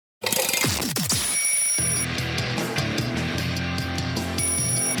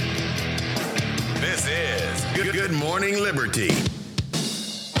Good Morning Liberty.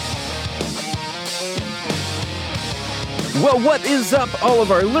 Well, what is up, all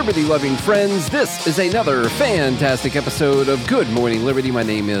of our liberty-loving friends? This is another fantastic episode of Good Morning Liberty. My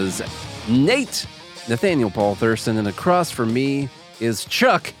name is Nate Nathaniel Paul Thurston, and across from me is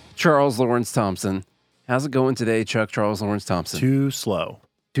Chuck Charles Lawrence Thompson. How's it going today, Chuck Charles Lawrence Thompson? Too slow.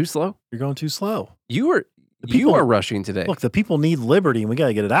 Too slow? You're going too slow. You are rushing today. Look, the people need liberty, and we got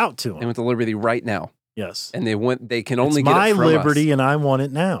to get it out to They them. went to Liberty right now, Yes. and they can only It's get my it from liberty, us. and I want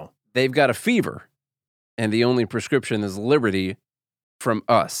it now. They've got a fever, and the only prescription is liberty from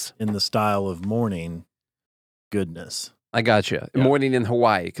us. In the style of morning goodness. I got you. Yeah. Morning in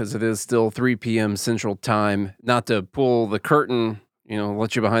Hawaii, because it is still 3 p.m. Central Time. Not to pull the curtain,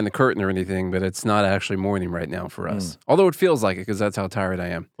 let you behind the curtain or anything, but it's not actually morning right now for us. Although it feels like it, because that's how tired I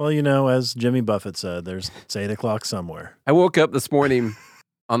am. Well, as Jimmy Buffett said, it's 8 o'clock somewhere. I woke up this morning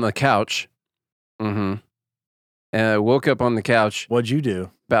on the couch. And I woke up on the couch What'd you do?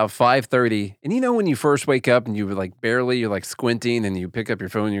 about 5:30. And when you first wake up and you're like squinting and you pick up your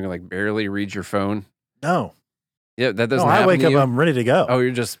phone and you're like barely read your phone? No. Yeah, that doesn't No, happen I wake to up, you? I'm ready to go. Oh,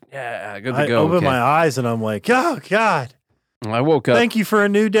 you're just, good to I go. open Okay. my eyes, and I'm like, oh, God, I woke up. thank you for a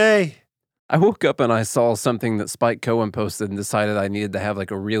new day. I woke up and I saw something that Spike Cohen posted and decided I needed to have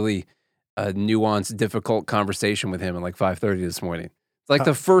like a really nuanced, difficult conversation with him at like 5:30 this morning. It's like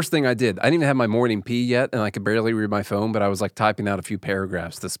the first thing I did. I didn't even have my morning pee yet, and I could barely read my phone, but I was like typing out a few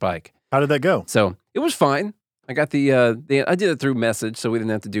paragraphs to Spike. How did that go? So it was fine. I got I did it through message, so we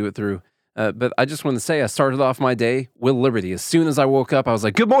didn't have to do it through. But I just wanted to say I started off my day with Liberty. As soon as I woke up, I was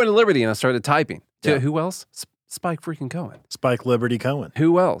like, "Good morning, Liberty," and I started typing. Yeah. To who else? Spike freaking Cohen. Spike Liberty Cohen.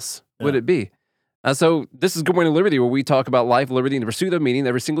 Who else would Yeah. it be? So this is Good Morning Liberty, where we talk about life, liberty, and the pursuit of meaning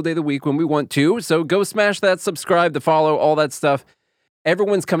every single day of the week when we want to. So go smash that subscribe, to follow, all that stuff.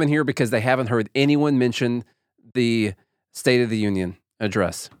 Everyone's coming here because they haven't heard anyone mention the State of the Union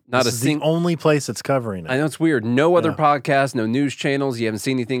address. Not This a is the single. only place that's covering it. I know it's weird. No other Yeah. podcast, no news channels. You haven't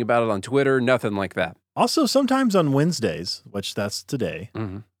seen anything about it on Twitter, nothing like that. Also, sometimes on Wednesdays, which that's today,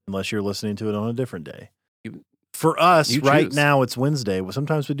 Mm-hmm. unless you're listening to it on a different day. You- For us, you right choose. now, it's Wednesday. Well,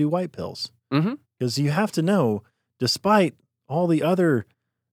 sometimes we do white pills. Mm-hmm. Because you have to know, despite all the other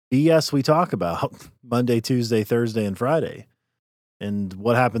BS we talk about Monday, Tuesday, Thursday, and Friday, and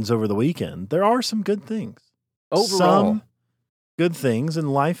what happens over the weekend, there are some good things. Overall, Some good things,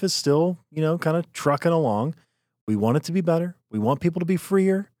 and life is still, kind of trucking along. We want it to be better. We want people to be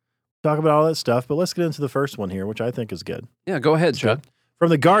freer. Talk about all that stuff, but let's get into the first one here, which I think is good. yeah, go ahead, It's Chuck. good. From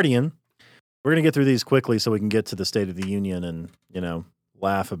The Guardian, we're going to get through these quickly so we can get to the State of the Union and,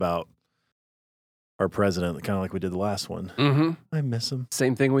 laugh about our president, kind of like we did the last one. Mm-hmm. I miss him.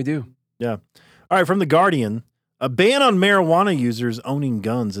 Same thing we do. All right, from The Guardian, a ban on marijuana users owning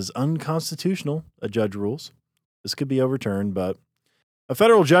guns is unconstitutional, a judge rules. This could be overturned, but a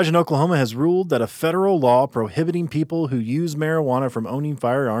federal judge in Oklahoma has ruled that a federal law prohibiting people who use marijuana from owning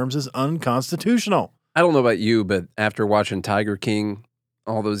firearms is unconstitutional. I don't know about you, but after watching Tiger King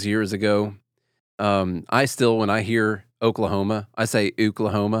all those years ago, I still, when I hear Oklahoma, I say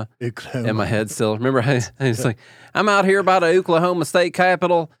Oklahoma in my head still. Remember, I was like, I'm out here by the Oklahoma State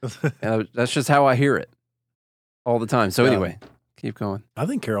Capitol. And that's just how I hear it all the time. So Yeah. anyway, keep going. I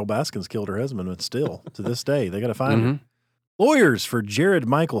think Carol Baskins killed her husband, but still, to this day, they got to find her. Mhm. Lawyers for Jared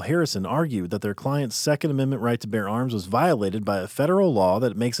Michael Harrison argued that their client's Second Amendment right to bear arms was violated by a federal law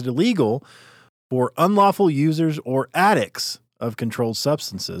that makes it illegal for unlawful users or addicts of controlled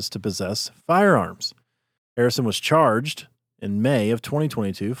substances to possess firearms. Harrison was charged in May of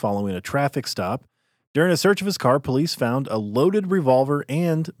 2022 following a traffic stop. During a search of his car, police found a loaded revolver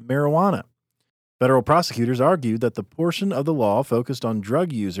and marijuana. Federal prosecutors argued that the portion of the law focused on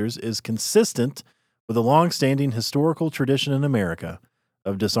drug users is consistent with a long-standing historical tradition in America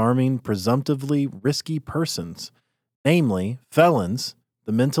of disarming presumptively risky persons, namely felons,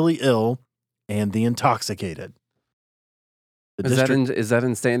 the mentally ill, and the intoxicated. The Is that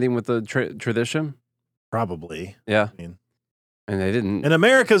in standing with the tradition? probably. Yeah. I mean, And they didn't. in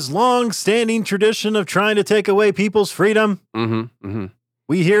America's long-standing tradition of trying to take away people's freedom, Mm-hmm. Mm-hmm.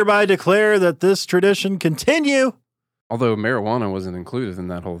 we hereby declare that this tradition continue. Although marijuana wasn't included in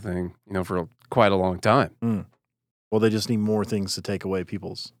that whole thing, for quite a long time. Well, they just need more things to take away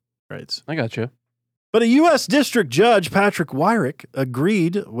people's rights. I got you. But a U.S. District Judge, Patrick Wyrick,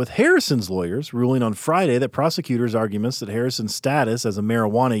 agreed with Harrison's lawyers, ruling on Friday that prosecutors' arguments that Harrison's status as a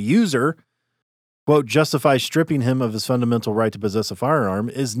marijuana user, quote, justifies stripping him of his fundamental right to possess a firearm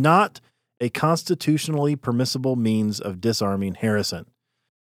is not a constitutionally permissible means of disarming Harrison.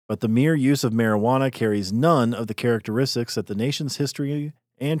 But the mere use of marijuana carries none of the characteristics that the nation's history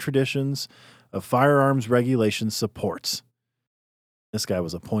and traditions of Firearms Regulation supports. This guy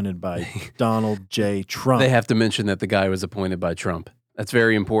was appointed by Donald J. Trump. They have to mention that the guy was appointed by Trump. That's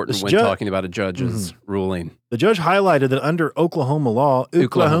very important when talking about a judge's ruling. The judge highlighted that under Oklahoma law,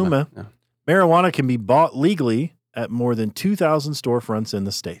 Oklahoma, marijuana can be bought legally at more than 2,000 storefronts in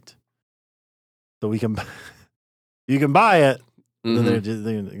the state. So you can buy it, then they're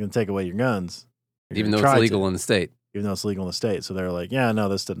going to take away your guns. Even though it's legal in the state. Even though it's legal in the state. So they're like, yeah, no,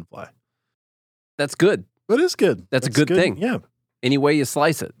 this didn't fly. That's good. It is good. That's a good thing. Yeah. Any way you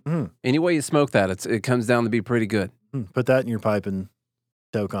slice it, any way you smoke that, it comes down to be pretty good. Put that in your pipe and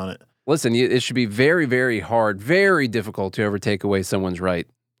toke on it. Listen, it should be very, very hard, very difficult to ever take away someone's right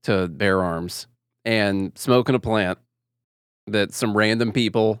to bear arms. And smoking a plant that some random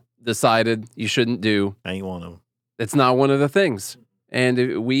people decided you shouldn't do. Ain't one of them. It's not one of the things.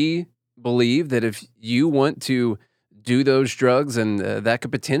 And we believe that if you want to do those drugs and that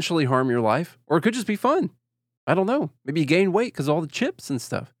could potentially harm your life, or it could just be fun. I don't know. Maybe you gain weight because all the chips and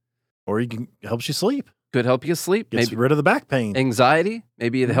stuff. Or helps you sleep. Could help you sleep. Gets rid of the back pain. Anxiety.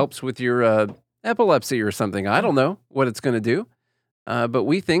 Maybe it helps with your epilepsy or something. I don't know what it's going to do. But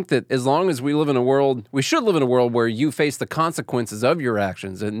we think that as long as we live in a world, we should live in a world where you face the consequences of your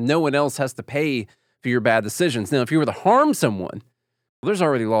actions and no one else has to pay for your bad decisions. Now, if you were to harm someone, well, there's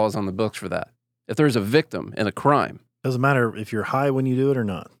already laws on the books for that. If there's a victim in a crime. Doesn't matter if you're high when you do it or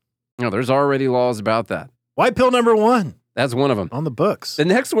not. No, there's already laws about that. White pill number 1. That's one of them. On the books. The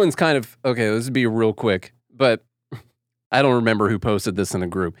next one's kind of, okay, this will be real quick, but I don't remember who posted this in a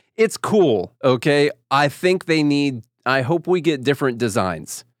group. It's cool, okay? I hope we get different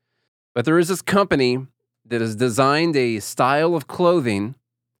designs. But there is this company that has designed a style of clothing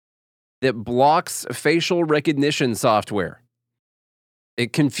that blocks facial recognition software.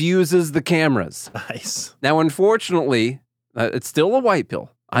 It confuses the cameras. Nice. Now, unfortunately, it's still a white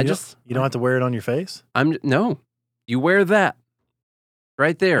pill. You don't have to wear it on your face? No. You wear that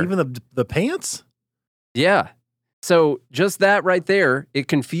right there. Even the pants? Yeah. So just that right there, it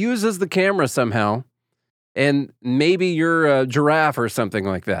confuses the camera somehow. And maybe you're a giraffe or something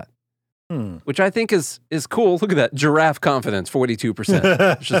like that. Which I think is cool. Look at that. Giraffe confidence,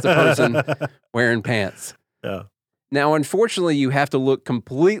 42%. It's just a person wearing pants. Yeah. Now, unfortunately, you have to look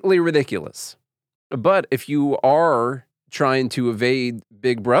completely ridiculous. But if you are trying to evade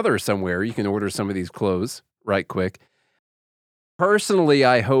Big Brother somewhere, you can order some of these clothes right quick. Personally,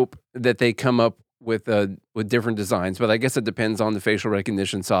 I hope that they come up with different designs, but I guess it depends on the facial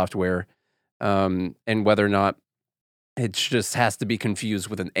recognition software and whether or not it just has to be confused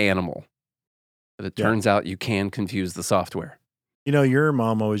with an animal. But it turns out you can confuse the software. You know, your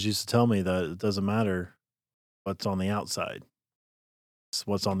mom always used to tell me that it doesn't matter what's on the outside. It's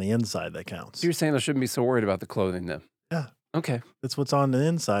what's on the inside that counts. So you're saying I shouldn't be so worried about the clothing then? Yeah. Okay. It's what's on the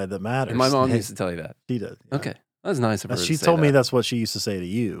inside that matters. And my mom used to tell you that. She did. Yeah. Okay. That's nice of her. She told me that's what she used to say to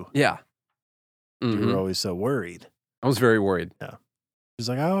you. Yeah. You were always so worried. I was very worried. Yeah. She's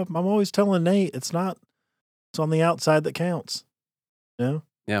like, oh, I'm always telling Nate, it's on the outside that counts. You know?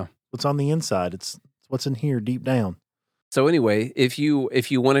 Yeah. What's on the inside? It's what's in here deep down. So anyway, if you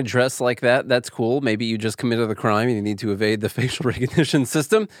want to dress like that, that's cool. Maybe you just committed the crime and you need to evade the facial recognition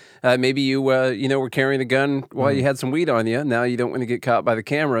system. Maybe you were carrying a gun while you had some weed on you. Now you don't want to get caught by the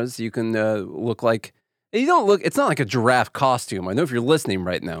cameras. You can look like you don't look. It's not like a giraffe costume. I know if you're listening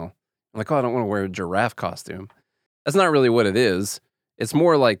right now, I'm like, oh, I don't want to wear a giraffe costume. That's not really what it is. It's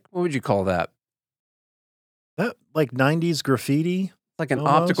more like, what would you call that? That like 90s graffiti. Like an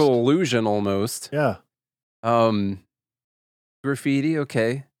optical illusion almost. Yeah. Graffiti,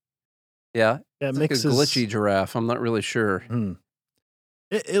 okay. Yeah. It mixes like a glitchy giraffe. I'm not really sure.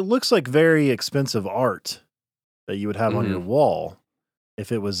 It looks like very expensive art that you would have on your wall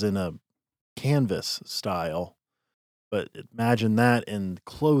if it was in a canvas style. But imagine that in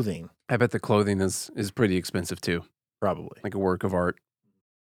clothing. I bet the clothing is pretty expensive too. Probably. Like a work of art.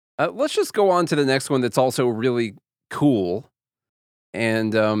 Let's just go on to the next one that's also really cool.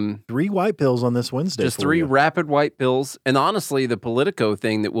 And 3 white pills on this Wednesday. Just 3 rapid white pills. And honestly, the Politico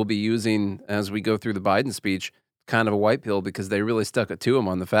thing that we'll be using as we go through the Biden speech, kind of a white pill because they really stuck it to him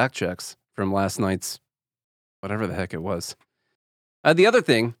on the fact checks from last night's whatever the heck it was. The other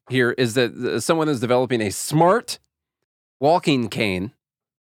thing here is that someone is developing a smart walking cane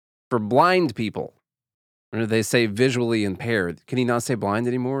for blind people. Or they say visually impaired. Can he not say blind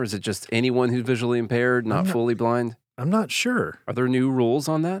anymore? Is it just anyone who's visually impaired, not fully blind? I'm not sure. Are there new rules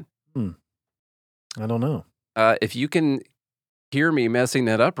on that? I don't know. If you can hear me messing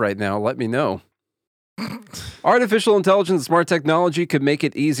that up right now, let me know. Artificial intelligence and smart technology could make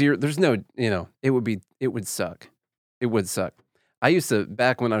it easier. There's no, it would suck. It would suck. I used to,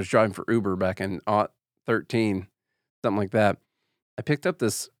 back when I was driving for Uber back in 13, something like that, I picked up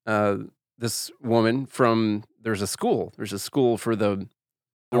this this woman from, there's a school for the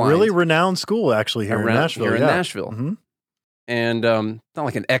A blind really renowned school, actually, here in Nashville. Here in yeah. Nashville. Mhm. And not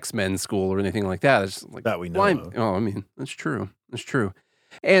like an X-Men school or anything like that. It's just like That we know blind. of. Oh, I mean, that's true. That's true.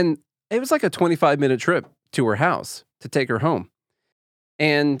 And it was like a 25-minute trip to her house to take her home.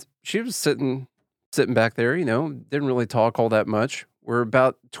 And she was sitting back there, you know, didn't really talk all that much. We're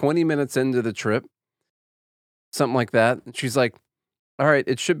about 20 minutes into the trip, something like that. And she's like, "All right,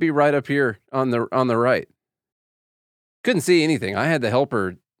 it should be right up here on the right." Couldn't see anything. I had to help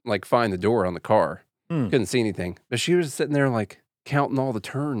her like find the door on the car. Couldn't see anything. But she was sitting there like counting all the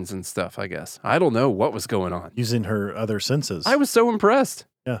turns and stuff, I guess. I don't know what was going on. Using her other senses. I was so impressed.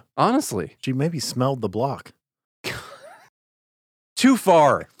 Yeah. Honestly. She maybe smelled the block. Too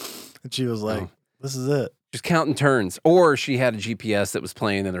far. And she was like, this is it. Just counting turns. Or she had a GPS that was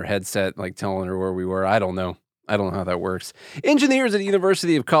playing in her headset, like telling her where we were. I don't know. I don't know how that works. Engineers at the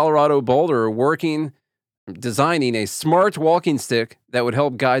University of Colorado Boulder are designing a smart walking stick that would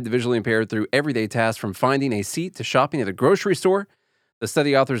help guide the visually impaired through everyday tasks, from finding a seat to shopping at a grocery store. The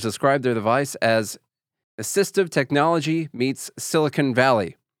study authors described their device as assistive technology meets Silicon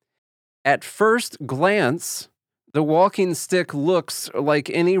Valley. At first glance, the walking stick looks like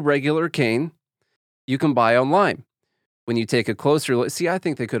any regular cane you can buy online. When you take a closer look, see, I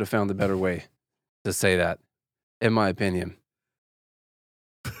think they could have found a better way to say that, in my opinion.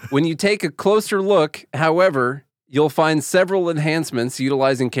 When you take a closer look, however, you'll find several enhancements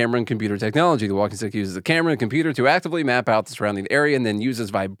utilizing camera and computer technology. The walking stick uses a camera and computer to actively map out the surrounding area and then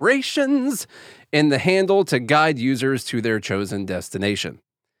uses vibrations in the handle to guide users to their chosen destination.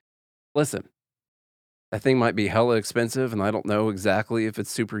 Listen, that thing might be hella expensive, and I don't know exactly if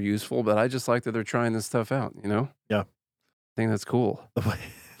it's super useful, but I just like that they're trying this stuff out, you know? Yeah. I think that's cool.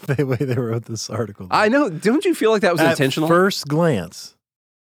 The way they wrote this article. I know. Don't you feel like that was intentional? At first glance,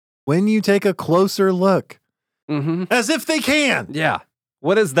 when you take a closer look, Mm-hmm. as if they can. Yeah.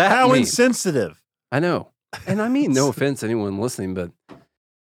 What does that How mean? insensitive. I know. And I mean, no offense to anyone listening, but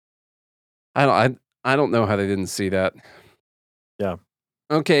I don't know how they didn't see that. Yeah.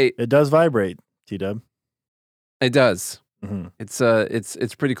 Okay. It does vibrate, T-Dub. It does. Mm-hmm.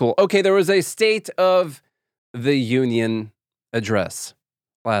 It's pretty cool. Okay, there was a State of the Union address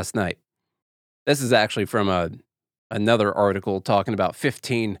last night. This is actually from another article talking about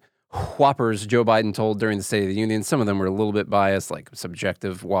 15 whoppers Joe Biden told during the State of the Union. Some of them were a little bit biased, like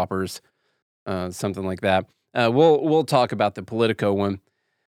subjective whoppers, something like that. We'll talk about the Politico one.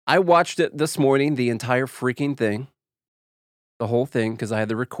 I watched it this morning, the entire freaking thing, the whole thing, because I had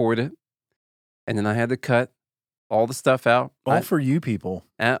to record it, and then I had to cut all the stuff out. All for you people.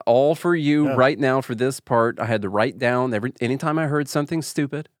 All for you right now for this part. I had to write down anytime I heard something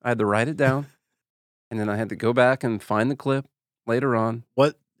stupid, I had to write it down, and then I had to go back and find the clip later on.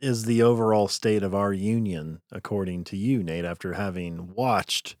 What is the overall state of our union, according to you, Nate, after having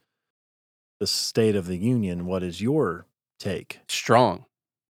watched the State of the Union? What is your take? Strong.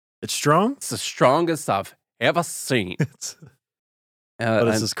 It's strong? It's the strongest I've ever seen. But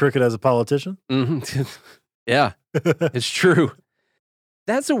is this crooked as a politician? Mm-hmm. Yeah, it's true.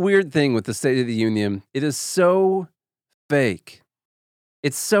 That's a weird thing with the State of the Union. It is so fake.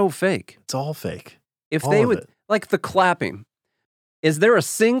 It's so fake. It's all fake. If they would, like the clapping, is there a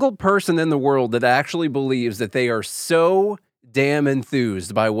single person in the world that actually believes that they are so damn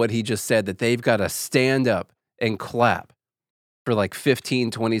enthused by what he just said that they've got to stand up and clap for like 15,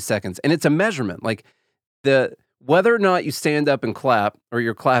 20 seconds? And it's a measurement. Like whether or not you stand up and clap or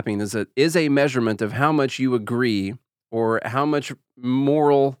you're clapping is a measurement of how much you agree or how much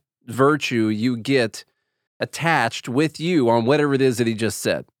moral virtue you get attached with you on whatever it is that he just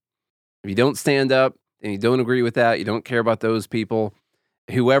said. If you don't stand up and you don't agree with that, you don't care about those people,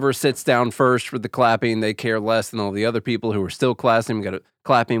 whoever sits down first for the clapping, they care less than all the other people who are still clapping. We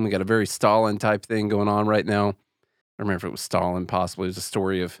got a very Stalin type thing going on right now. I don't remember if it was Stalin, possibly. It was a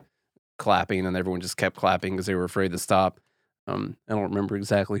story of clapping and everyone just kept clapping because they were afraid to stop. I don't remember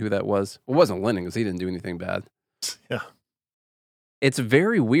exactly who that was. It wasn't Lenin because he didn't do anything bad. Yeah. It's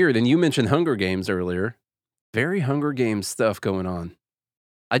very weird. And you mentioned Hunger Games earlier. Very Hunger Games stuff going on.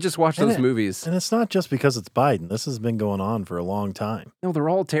 I just watched those movies. And it's not just because it's Biden. This has been going on for a long time. No, they're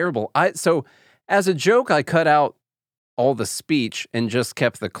all terrible. So as a joke, I cut out all the speech and just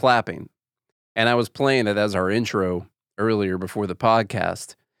kept the clapping. And I was playing it as our intro earlier before the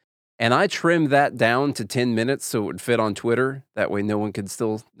podcast. And I trimmed that down to 10 minutes so it would fit on Twitter. That way no one would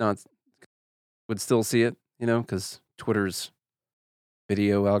still see it, because Twitter's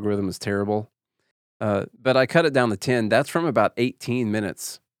video algorithm is terrible. But I cut it down to 10. That's from about 18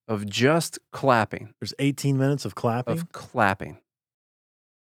 minutes of just clapping. There's 18 minutes of clapping? Of clapping.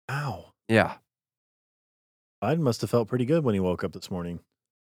 Wow. Yeah. Biden must have felt pretty good when he woke up this morning.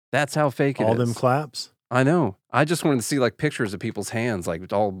 That's how fake it is. All them claps? I know. I just wanted to see like pictures of people's hands,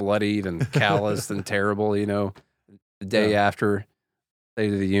 like all bloodied and calloused and terrible, the day after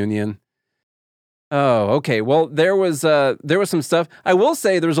State of the Union. Oh, okay. Well, there was some stuff. I will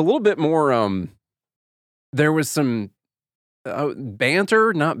say there's a little bit more. There was some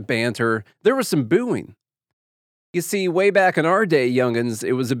banter, not banter. There was some booing. You see, way back in our day, youngins,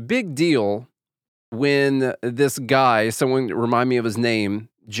 it was a big deal when this guy, someone remind me of his name,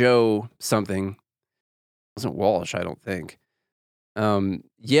 Joe something, it wasn't Walsh, I don't think,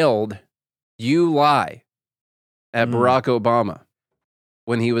 yelled, "You lie," at Barack Obama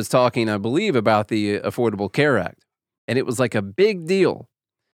when he was talking, I believe, about the Affordable Care Act. And it was like a big deal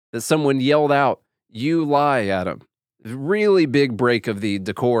that someone yelled out, "You lie," at him. Really big break of the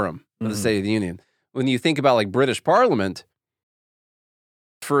decorum of the State of the Union. When you think about like British Parliament,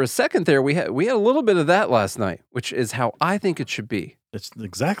 for a second there, we had a little bit of that last night, which is how I think it should be. It's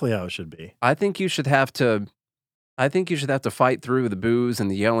exactly how it should be. I think you should have to fight through the boos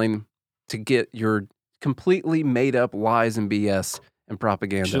and the yelling to get your completely made up lies and BS and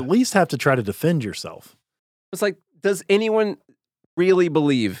propaganda. You should at least have to try to defend yourself. It's like, does anyone really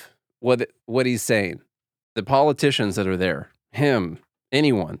believe what he's saying? The politicians that are there, him,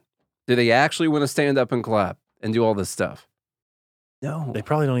 anyone, do they actually want to stand up and clap and do all this stuff? No. They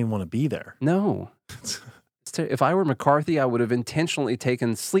probably don't even want to be there. No. If I were McCarthy, I would have intentionally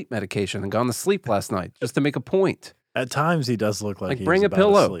taken sleep medication and gone to sleep last night just to make a point. At times, he does look like he's bring a about to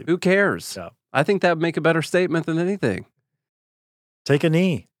pillow. sleep. Who cares? Yeah. I think that would make a better statement than anything. Take a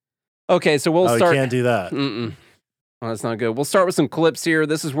knee. Okay, so we'll start. You can't do that. Well, that's not good. We'll start with some clips here.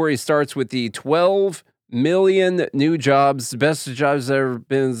 This is where he starts with the 12 million new jobs, best jobs ever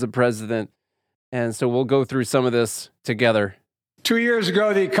been as the president. And so we'll go through some of this together. 2 years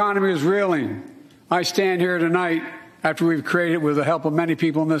ago, the economy was reeling. I stand here tonight after we've created, with the help of many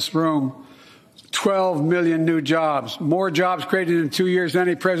people in this room, 12 million new jobs. More jobs created in 2 years than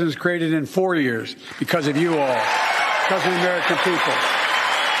any president's created in 4 years because of you all, because of the American people.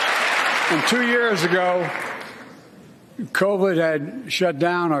 And 2 years ago, COVID had shut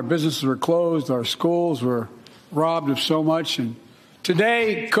down. Our businesses were closed. Our schools were robbed of so much. And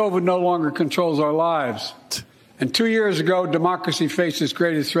today, COVID no longer controls our lives. And 2 years ago, democracy faced its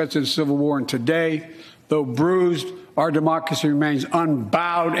greatest threats in the Civil War. And today, though bruised, our democracy remains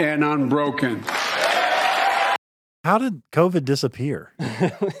unbowed and unbroken. How did COVID disappear?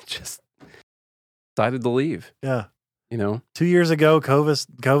 Just decided to leave. Yeah. 2 years ago,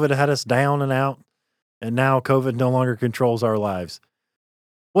 COVID had us down and out. And now COVID no longer controls our lives.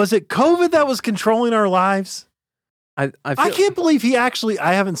 Was it COVID that was controlling our lives? I can't believe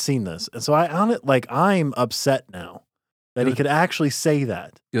I haven't seen this. And so I'm upset now that he could actually say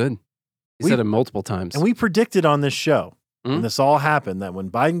that. Good. He said it multiple times. And we predicted on this show, when this all happened, that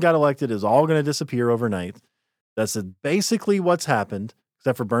when Biden got elected, it was all going to disappear overnight. That's basically what's happened,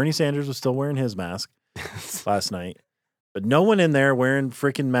 except for Bernie Sanders was still wearing his mask last night. But no one in there wearing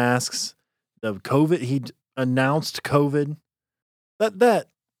freaking masks. The COVID, he announced COVID. That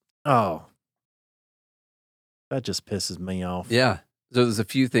just pisses me off. Yeah. So there's a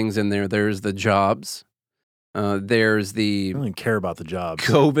few things in there. There's the jobs. There's the... I don't even care about the jobs.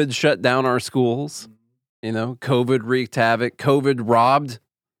 COVID shut down our schools. COVID wreaked havoc. COVID robbed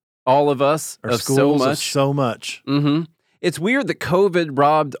all of us our of schools so much. Of so much. Mm-hmm. It's weird that COVID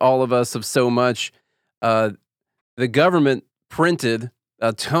robbed all of us of so much. The government printed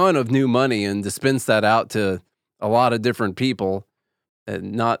a ton of new money and dispensed that out to a lot of different people.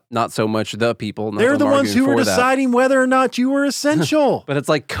 Not so much the people. They're the ones who were deciding whether or not you were essential. But it's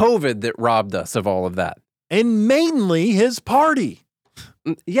like COVID that robbed us of all of that. And mainly his party.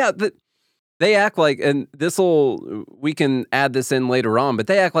 Yeah, they act like, and we can add this in later on, but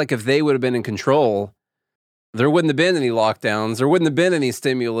they act like if they would have been in control, there wouldn't have been any lockdowns. There wouldn't have been any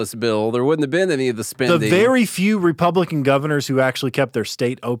stimulus bill. There wouldn't have been any of the spending. The very few Republican governors who actually kept their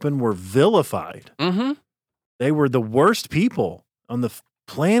state open were vilified. Mm-hmm. They were the worst people on the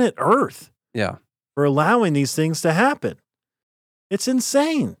planet Earth. Yeah. For allowing these things to happen. It's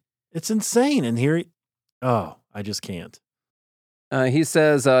insane. It's insane. And here, I just can't. He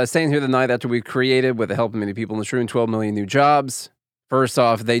says, staying here the night after we created, with the help of many people in this room, 12 million new jobs. First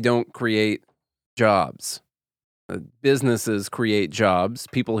off, they don't create jobs. Businesses create jobs.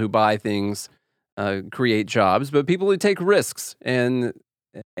 People who buy things create jobs, but people who take risks and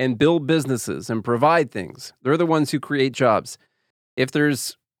build businesses and provide things, they're the ones who create jobs. If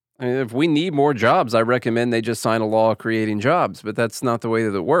there's I mean, if we need more jobs, I recommend they just sign a law creating jobs, but that's not the way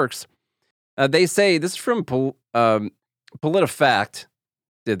that it works. They say, this is from PolitiFact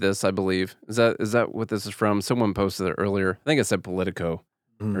did this, I believe. Is that what this is from? Someone posted it earlier. I think I said Politico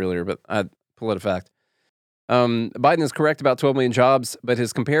earlier, but PolitiFact. Biden is correct about 12 million jobs, but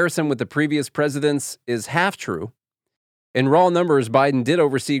his comparison with the previous presidents is half true. In raw numbers, Biden did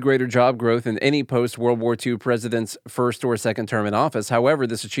oversee greater job growth than any post-World War II president's first or second term in office. However,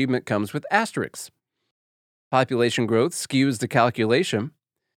 this achievement comes with asterisks. Population growth skews the calculation,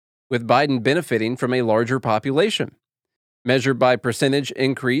 with Biden benefiting from a larger population. Measured by percentage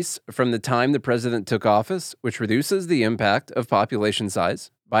increase from the time the president took office, which reduces the impact of population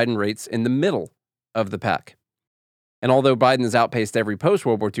size, Biden rates in the middle of the pack. And although Biden has outpaced every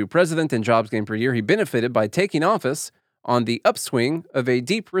post-World War II president in jobs gained per year, he benefited by taking office on the upswing of a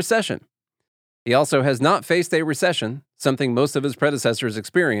deep recession. He also has not faced a recession, something most of his predecessors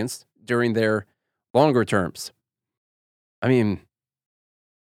experienced during their longer terms. I mean,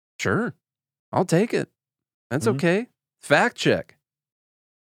 sure, I'll take it. That's okay. Fact check.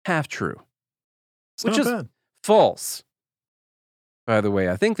 Half true. It's which not is bad. false. By the way,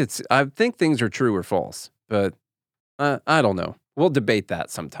 I think things are true or false, but I don't know. We'll debate that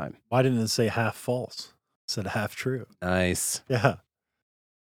sometime. Why didn't it say half false? It said half true. Nice. Yeah.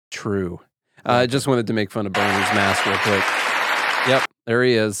 True. I just wanted to make fun of Bernie's mask real quick. Yep, there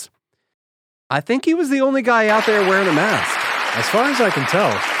he is. I think he was the only guy out there wearing a mask. As far as I can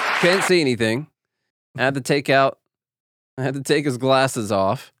tell. Can't see anything. I had to take his glasses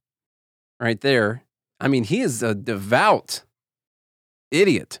off right there. I mean, he is a devout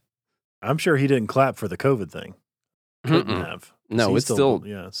idiot. I'm sure he didn't clap for the COVID thing. Couldn't have. No, So it's still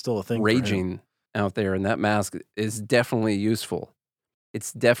it's still a thing. for him. raging out there, and that mask is definitely useful.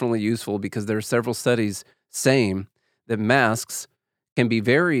 It's definitely useful because there are several studies saying that masks can be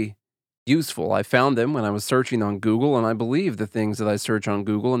very useful. I found them when I was searching on Google, and I believe the things that I search on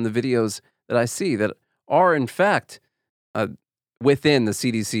Google and the videos that I see that are, in fact, within the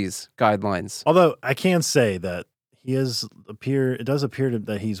CDC's guidelines. Although I can say that it does appear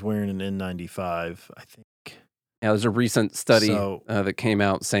that he's wearing an N95, I think. Yeah, there's a recent study So- that came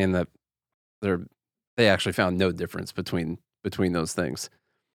out saying that they actually found no difference between those things.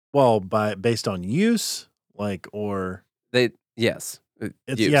 Well, based on use, or Yes.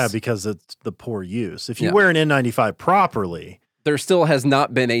 it's use. because it's the poor use. If you Yeah. wear an N95 properly, There still has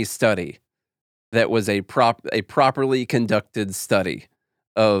not been a study that was a properly conducted study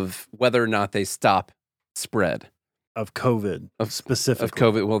of whether or not they stop spread of COVID specifically.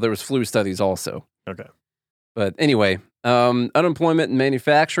 of COVID. Well, there was flu studies also. Okay. But anyway, unemployment in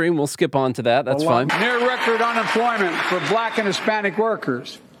manufacturing, we'll skip on to that. That's fine. Near record unemployment for black and Hispanic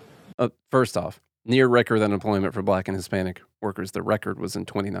workers. First off, near record unemployment for black and Hispanic workers. The record was in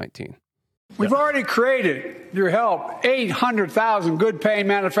 2019. We've already created, your help, 800,000 good-paying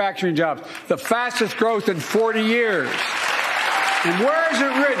manufacturing jobs, the fastest growth in 40 years. And where is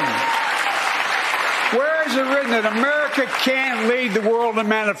it written? Where is it written that America can't lead the world in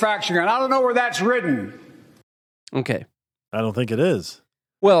manufacturing? And I don't know where that's written. Okay. I don't think it is.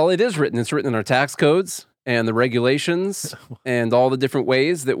 Well, it is written. It's written in our tax codes and the regulations and all the different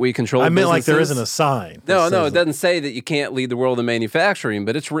ways that we control I meant like there businesses. isn't a sign. No, that it says doesn't say that you can't lead the world in manufacturing,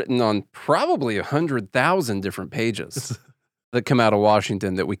 but it's written on probably 100,000 different pages that come out of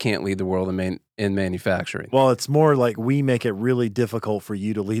Washington that we can't lead the world in manufacturing. Well, it's more like we make it really difficult for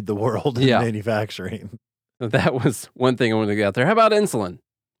you to lead the world in Yeah. manufacturing. That was one thing I wanted to get out there. How about insulin?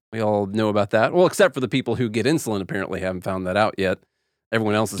 We all know about that. Well, except for the people who get insulin apparently haven't found that out yet.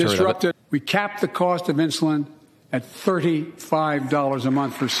 Everyone else has heard of it. Disrupted. We capped the cost of insulin at $35 a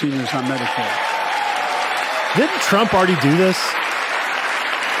month for seniors on Medicare. Didn't Trump already do this?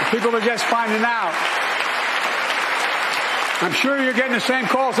 People are just finding out. I'm sure you're getting the same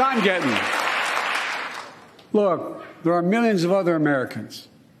calls I'm getting. Look, there are millions of other Americans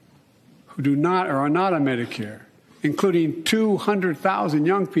who do not or are not on Medicare, including 200,000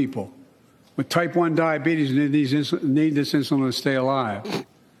 young people with type 1 diabetes who need this insulin to stay alive.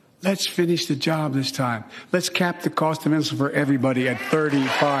 Let's finish the job this time. Let's cap the cost of insulin for everybody at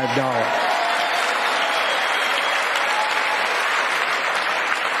 $35.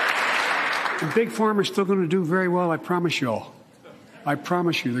 And Big Pharma's still going to do very well, I promise you all. I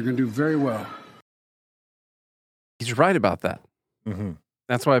promise you they're going to do very well. He's right about that. Mm-hmm.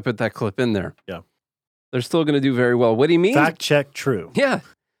 That's why I put that clip in there. Yeah. They're still going to do very well. What do you mean? Fact check true. Yeah,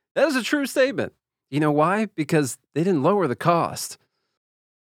 that is a true statement. You know why? Because they didn't lower the cost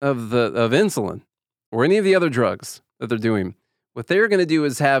of insulin or any of the other drugs that they're doing. What they're going to do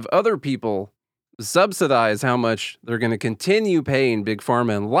is have other people subsidize how much they're going to continue paying Big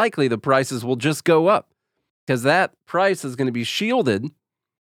Pharma, and likely the prices will just go up because that price is going to be shielded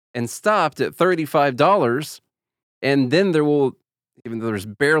and stopped at $35. And then there will, even though there's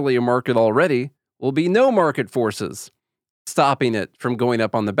barely a market already, will be no market forces stopping it from going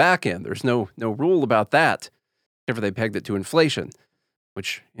up on the back end. There's no rule about that, except for they pegged it to inflation,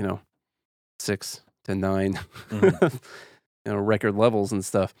 which, 6 to 9, record levels and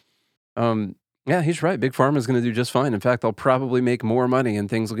stuff. Yeah, he's right. Big Pharma is going to do just fine. In fact, they'll probably make more money and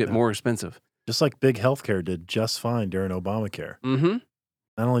things will get more expensive. Just like big healthcare did just fine during Obamacare. Mm-hmm.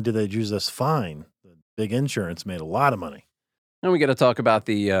 Not only did they do just fine, big insurance made a lot of money. And we got to talk about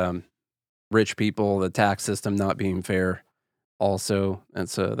the rich people, the tax system not being fair. Also,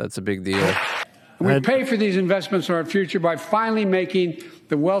 that's a big deal. We pay for these investments in our future by finally making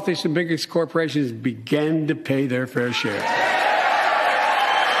the wealthiest and biggest corporations begin to pay their fair share.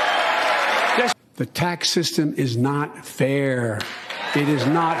 Yes, the tax system is not fair. It is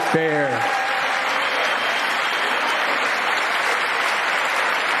not fair.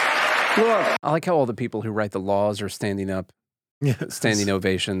 Look. I like how all the people who write the laws are standing up, standing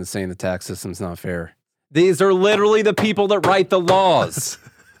ovation, saying the tax system's not fair. These are literally the people that write the laws.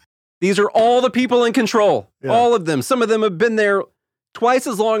 These are all the people in control. Yeah. All of them. Some of them have been there twice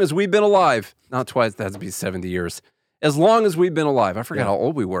as long as we've been alive. Not twice, that would be 70 years. As long as we've been alive. I forgot how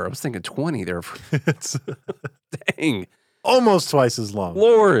old we were. I was thinking 20 there. Dang. Almost twice as long.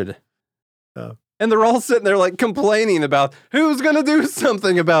 Lord. And they're all sitting there like complaining about who's going to do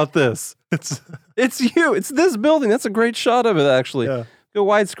something about this. It's you. It's this building. That's a great shot of it, actually. Yeah. Go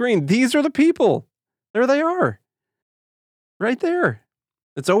widescreen. These are the people. There they are. Right there.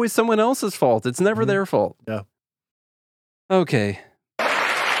 It's always someone else's fault. It's never their fault. Yeah. Okay.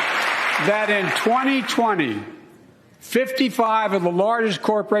 That in 2020, 55 of the largest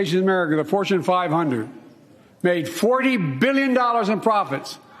corporations in America, the Fortune 500, made $40 billion in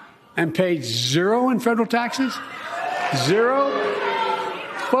profits and paid zero in federal taxes? Zero?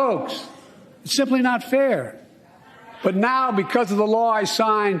 Folks, it's simply not fair. But now, because of the law I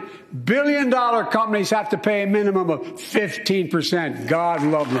signed, billion-dollar companies have to pay a minimum of 15%. God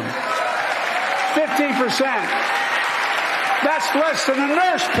love them. 15%. That's less than a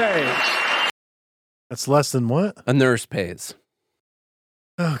nurse pays. That's less than what? A nurse pays.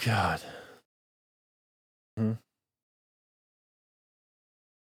 Oh, God. Real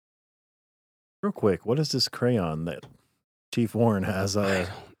quick, what is this crayon that Chief Warren has? I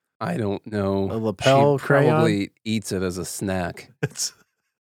don't know. A lapel she crayon? Probably eats it as a snack. It's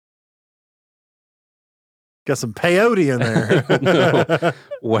got some peyote in there. No.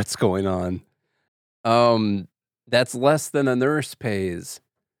 What's going on? That's less than a nurse pays.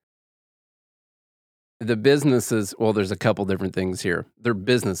 The businesses, well, there's a couple different things here. They're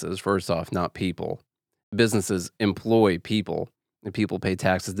businesses, first off, not people. Businesses employ people, and people pay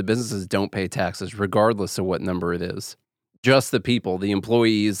taxes. The businesses don't pay taxes, regardless of what number it is. Just the people, the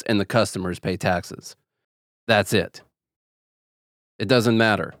employees, and the customers pay taxes. That's it. It doesn't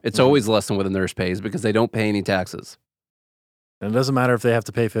matter. It's always less than what a nurse pays because they don't pay any taxes. And it doesn't matter if they have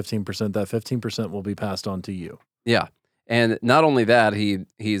to pay 15%. That 15% will be passed on to you. Yeah. And not only that,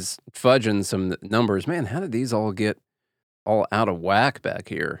 he's fudging some numbers. Man, how did these all get all out of whack back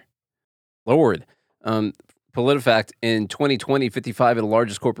here? Lord. PolitiFact, in 2020, 55 of the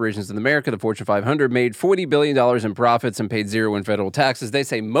largest corporations in America, the Fortune 500, made $40 billion in profits and paid zero in federal taxes. They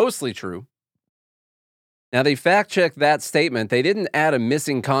say mostly true. Now, they fact-checked that statement. They didn't add a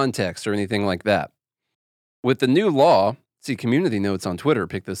missing context or anything like that. With the new law, see, Community Notes on Twitter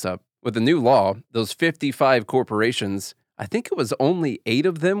picked this up. With the new law, those 55 corporations, I think it was only 8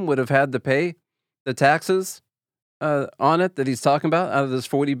 of them would have had to pay the taxes on it that he's talking about out of this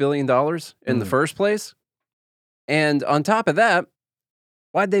 $40 billion in the first place. And on top of that,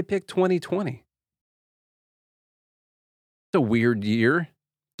 why'd they pick 2020? It's a weird year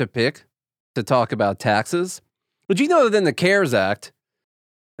to pick to talk about taxes. But you know that in the CARES Act,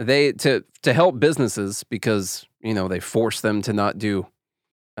 they to help businesses because, they force them to not do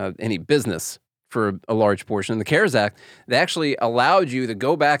any business for a large portion. In the CARES Act, they actually allowed you to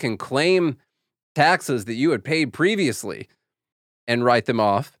go back and claim taxes that you had paid previously and write them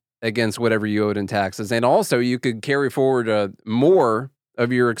off against whatever you owed in taxes. And also you could carry forward more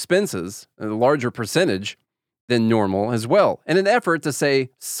of your expenses, a larger percentage than normal as well, in an effort to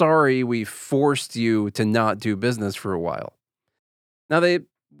say, sorry, we forced you to not do business for a while. Now,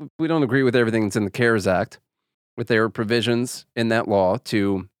 we don't agree with everything that's in the CARES Act, with their provisions in that law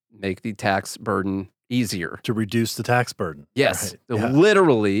to make the tax burden easier. To reduce the tax burden. Yes, Right.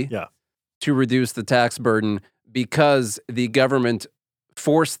 Literally to reduce the tax burden because the government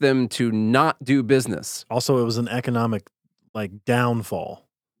force them to not do business. Also, it was an economic downfall.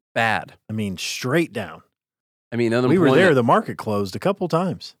 Bad. I mean, straight down. I mean, We were there. The market closed a couple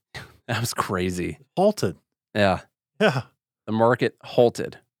times. That was crazy. Halted. Yeah. Yeah. The market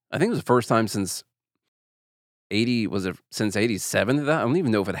halted. I think it was the first time since 87 that? I don't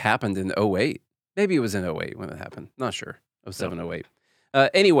even know if it happened in 08. Maybe it was in 08 when it happened. Not sure. 07, 08.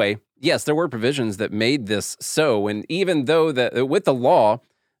 Anyway, yes, there were provisions that made this so. And even though with the law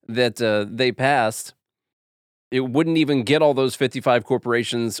that they passed, it wouldn't even get all those 55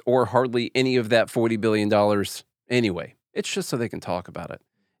 corporations or hardly any of that $40 billion anyway. It's just so they can talk about it.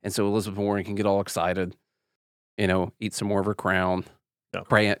 And so Elizabeth Warren can get all excited, eat some more of her crown,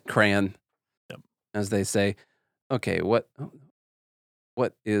 crayon, as they say. Okay, what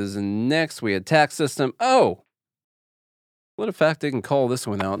is next? We had tax system. Oh, what if fact they can call this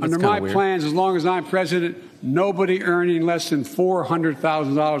one out? That's under my weird. plans, as long as I'm president, nobody earning less than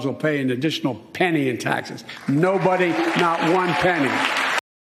 $400,000 will pay an additional penny in taxes. Nobody, not one penny. Let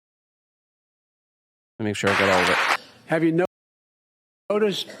me make sure I got all of it. Have you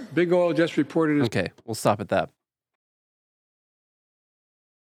noticed Big Oil just reported? Okay, we'll stop at that.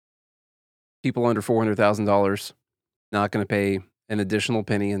 People under $400,000 not going to pay an additional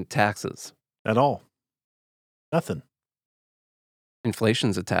penny in taxes. At all. Nothing.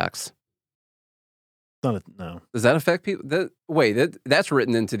 Inflation's a tax. No. Does that affect people? That's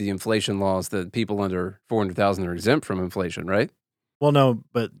written into the inflation laws that people under $400,000 are exempt from inflation, right? Well, no,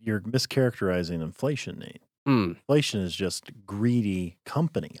 but you're mischaracterizing inflation, Nate. Inflation is just greedy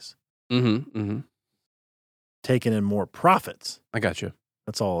companies taking in more profits. I got you.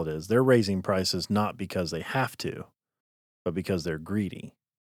 That's all it is. They're raising prices not because they have to, but because they're greedy.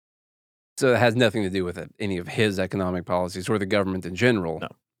 So it has nothing to do with any of his economic policies or the government in general, no.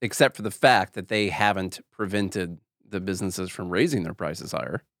 Except for the fact that they haven't prevented the businesses from raising their prices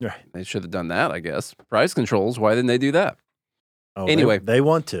higher. Right. They should have done that, I guess. Price controls, why didn't they do that? Oh, anyway, they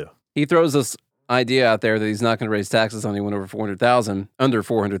want to. He throws this idea out there that he's not going to raise taxes on anyone over under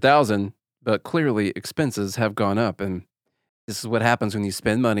 400,000, but clearly expenses have gone up. And this is what happens when you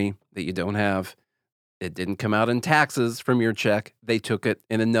spend money that you don't have. It didn't come out in taxes from your check. They took it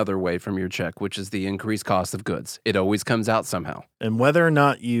in another way from your check, which is the increased cost of goods. It always comes out somehow. And whether or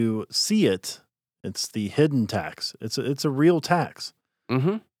not you see it, it's the hidden tax. It's a real tax.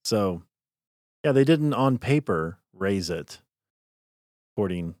 Mm-hmm. So, yeah, they didn't on paper raise it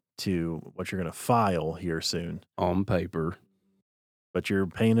according to what you're going to file here soon. On paper. But you're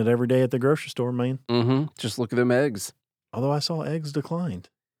paying it every day at the grocery store, man. Mm-hmm. Just look at them eggs. Although I saw eggs declined.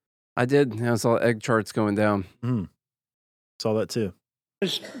 I did. I saw egg charts going down. Saw that too.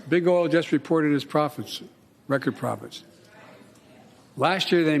 Big Oil just reported its profits, record profits.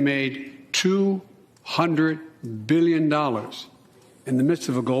 Last year they made $200 billion in the midst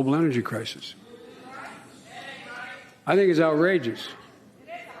of a global energy crisis. I think it's outrageous.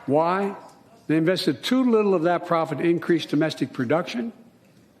 Why? They invested too little of that profit to increase domestic production.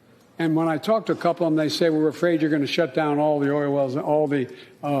 And when I talk to a couple of them, they say, we're afraid you're going to shut down all the oil wells, all the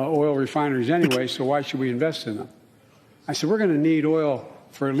oil refineries anyway, so why should we invest in them? I said, we're going to need oil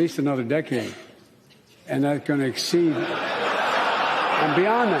for at least another decade. And that's going to exceed and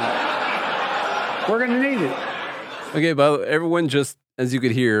beyond that. We're going to need it. Okay, but everyone just, as you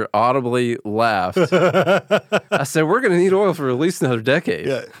could hear, audibly laughed. I said, we're going to need oil for at least another decade.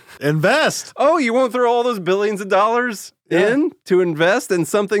 Yeah. Invest. Oh, you won't throw all those billions of dollars in to invest in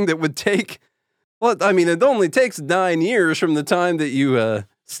something that would take, well, I mean, it only takes 9 years from the time that you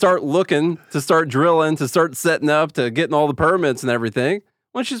start looking, to start drilling, to start setting up, to getting all the permits and everything.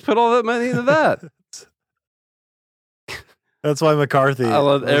 Why don't you just put all that money into that? That's why McCarthy. I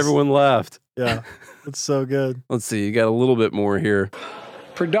love everyone laughed. Yeah, it's so good. Let's see, you got a little bit more here.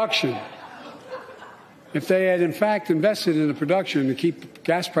 Production. If they had, in fact, invested in the production to keep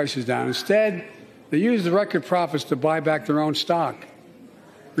gas prices down, instead, they used the record profits to buy back their own stock,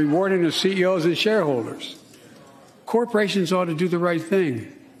 rewarding the CEOs and shareholders. Corporations ought to do the right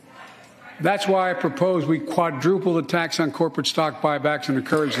thing. That's why I propose we quadruple the tax on corporate stock buybacks and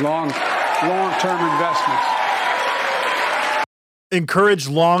encourage long-term investments. Encourage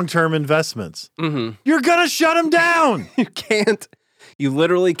long-term investments. Mm-hmm. You're going to shut them down. You can't. You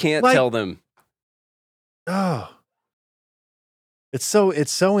literally can't tell them. Oh, it's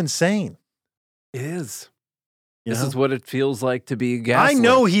so insane. It is. This is what it feels like to be gaslit. I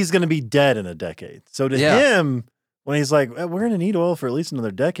know he's going to be dead in a decade. So to him, when he's like, we're going to need oil for at least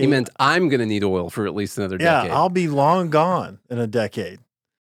another decade. He meant I'm going to need oil for at least another decade. Yeah, I'll be long gone in a decade.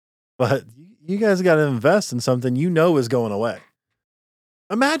 But you guys got to invest in something you know is going away.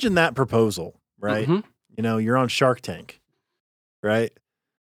 Imagine that proposal, right? Mm-hmm. You know, you're on Shark Tank, right?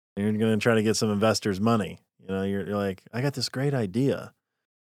 You're going to try to get some investors' money. You're like, I got this great idea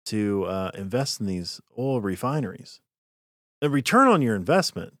to invest in these oil refineries. The return on your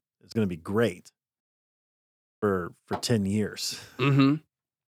investment is going to be great for 10 years. Mm-hmm.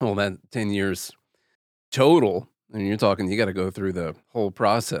 Well, that 10 years total, and you're talking, you got to go through the whole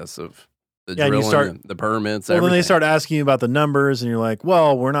process of the drilling, the permits, everything. Then they start asking you about the numbers, and you're like,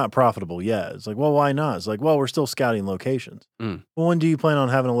 well, we're not profitable yet. It's like, well, why not? It's like, well, we're still scouting locations. Well, when do you plan on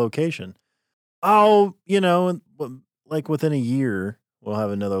having a location? Oh, like within a year, we'll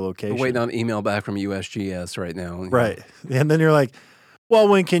have another location. We're waiting on email back from USGS right now. Right. And then you're like, well,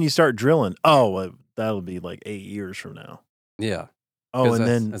 when can you start drilling? Oh, that'll be like 8 years from now. Yeah. Oh, and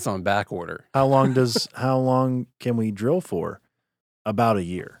then it's on back order. How long can we drill for? About a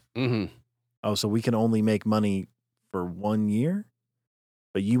year. Mm-hmm. Oh, so we can only make money for 1 year?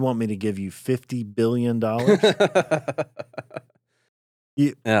 But you want me to give you $50 billion?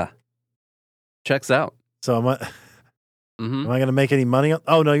 Yeah. Checks out. So am I going to make any money?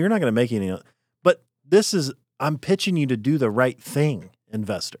 Oh, no, you're not going to make any. But I'm pitching you to do the right thing,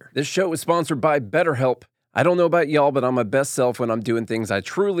 investor. This show is sponsored by BetterHelp. I don't know about y'all, but I'm my best self when I'm doing things I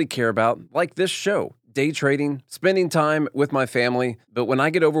truly care about, like this show, day trading, spending time with my family. But when I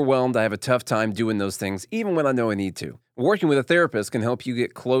get overwhelmed, I have a tough time doing those things, even when I know I need to. Working with a therapist can help you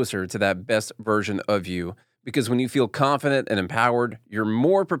get closer to that best version of you, because when you feel confident and empowered, you're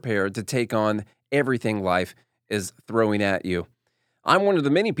more prepared to take on everything life is throwing at you. I'm one of the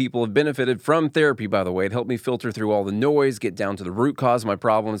many people who have benefited from therapy, by the way. It helped me filter through all the noise, get down to the root cause of my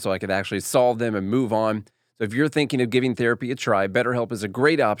problems so I could actually solve them and move on. So if you're thinking of giving therapy a try, BetterHelp is a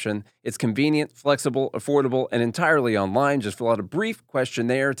great option. It's convenient, flexible, affordable, and entirely online. Just fill out a brief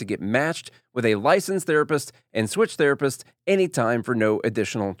questionnaire to get matched with a licensed therapist and switch therapists anytime for no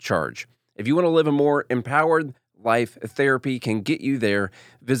additional charge. If you want to live a more empowered life, therapy can get you there.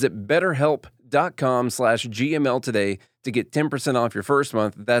 Visit BetterHelp.com/GML today to get 10% off your first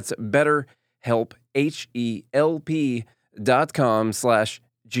month. That's BetterHelp,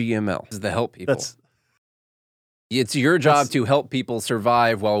 HELP.com/GML. This is the help people. It's your job to help people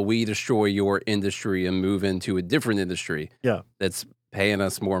survive while we destroy your industry and move into a different industry. Yeah. That's paying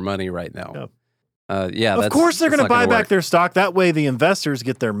us more money right now. Yeah. Of course they're going to buy back their stock. That way the investors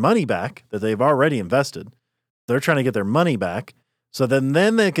get their money back that they've already invested. They're trying to get their money back. So then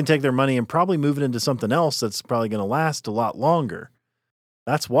they can take their money and probably move it into something else that's probably going to last a lot longer.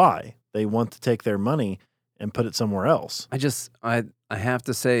 That's why they want to take their money and put it somewhere else. I have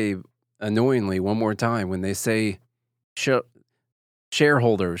to say, annoyingly, one more time, when they say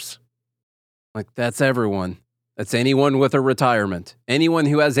shareholders, like that's everyone. That's anyone with a retirement. Anyone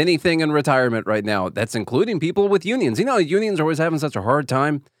who has anything in retirement right now. That's including people with unions. Unions are always having such a hard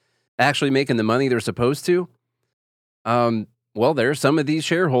time actually making the money they're supposed to. Well, there are some of these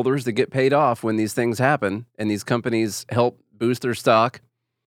shareholders that get paid off when these things happen and these companies help boost their stock.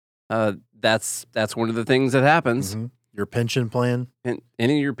 That's one of the things that happens. Mm-hmm. Your pension plan, and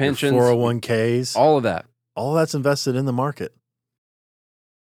any of your pensions, your 401ks, all of that. All that's invested in the market.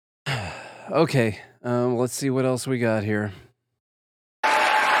 Okay, let's see what else we got here.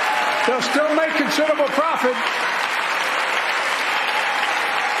 They'll still make considerable profit.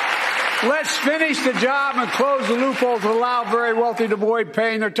 Let's finish the job and close the loopholes that allow very wealthy to avoid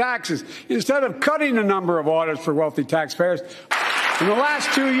paying their taxes. Instead of cutting the number of audits for wealthy taxpayers, in the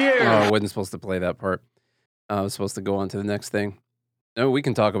last 2 years... Oh, I wasn't supposed to play that part. I was supposed to go on to the next thing. No, we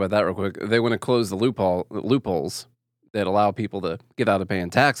can talk about that real quick. They want to close the loopholes that allow people to get out of paying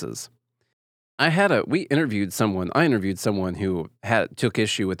taxes. I interviewed someone who took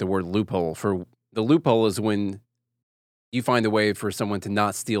issue with the word loophole. For the loophole is when you find a way for someone to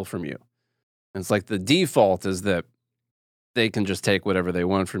not steal from you. And it's like the default is that they can just take whatever they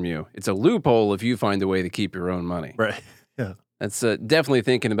want from you. It's a loophole if you find a way to keep your own money. Right. Yeah. That's definitely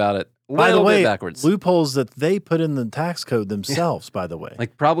thinking about it a by little the way, bit backwards. Loopholes that they put in the tax code themselves, by the way.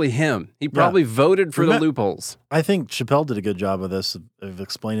 Like probably him. He probably voted for the loopholes. I think Chappelle did a good job of this, of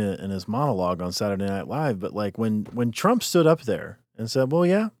explaining it in his monologue on Saturday Night Live. But like when Trump stood up there and said, well,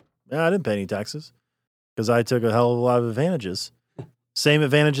 yeah, I didn't pay any taxes because I took a hell of a lot of advantages. Same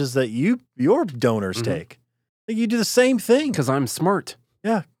advantages that your donors take. You do the same thing. Because I'm smart.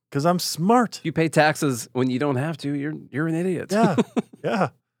 Yeah, because I'm smart. If you pay taxes when you don't have to, you're an idiot. Yeah, yeah.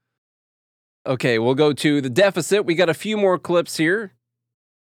 Okay, we'll go to the deficit. We got a few more clips here.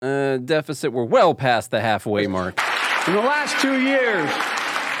 Deficit, we're well past the halfway mark. In the last 2 years,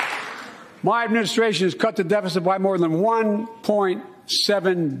 my administration has cut the deficit by more than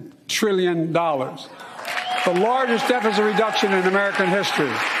 $1.7 trillion. The largest deficit reduction in American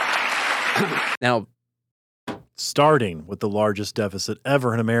history. Now, starting with the largest deficit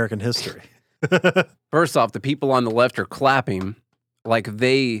ever in American history. First off, the people on the left are clapping like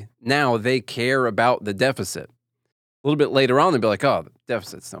they care about the deficit. A little bit later on, they'll be like, oh, the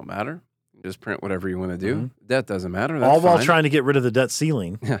deficits don't matter. You just print whatever you want to do. Mhm. Debt doesn't matter. That's All while fine. trying to get rid of the debt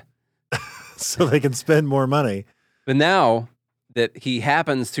ceiling so they can spend more money. But now that he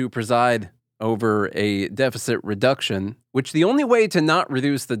happens to preside over a deficit reduction, which the only way to not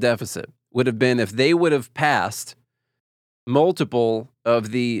reduce the deficit would have been if they would have passed multiple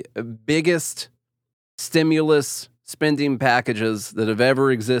of the biggest stimulus spending packages that have ever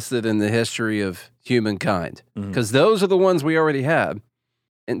existed in the history of humankind. Because those are the ones we already had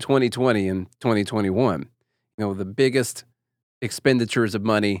in 2020 and 2021. You know, the biggest expenditures of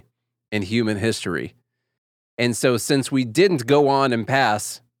money in human history. And so since we didn't go on and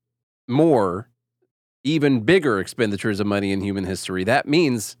pass more, even bigger expenditures of money in human history, that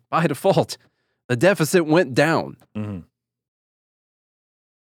means by default, the deficit went down. Mhm.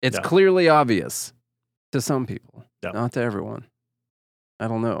 It's Yeah. clearly obvious to some people, Yeah. not to everyone. I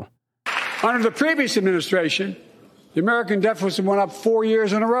don't know. Under the previous administration, the American deficit went up 4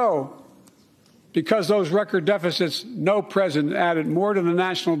 years in a row. Because those record deficits, no president added more to the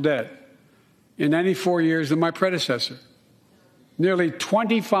national debt in any 4 years than my predecessor. Nearly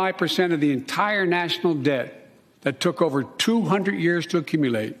 25% of the entire national debt that took over 200 years to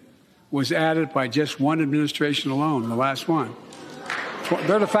accumulate was added by just one administration alone, the last one.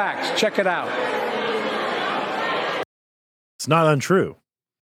 They're the facts. Check it out. It's not untrue.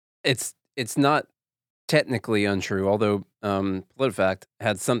 It's not technically untrue, although PolitiFact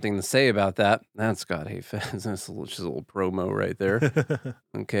had something to say about that. That's Scott Hayfetz. That's just a little promo right there.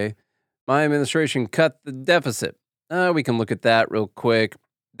 Okay. My administration cut the deficit. We can look at that real quick.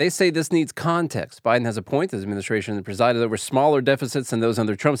 They say this needs context. Biden has a point. His administration has presided over smaller deficits than those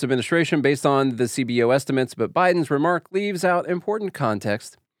under Trump's administration based on the CBO estimates, but Biden's remark leaves out important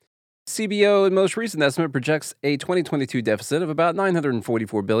context. CBO most recent estimate projects a 2022 deficit of about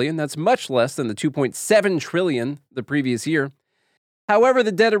 $944 billion. That's much less than the $2.7 trillion the previous year. However,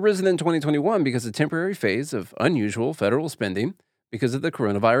 the debt had risen in 2021 because of a temporary phase of unusual federal spending because of the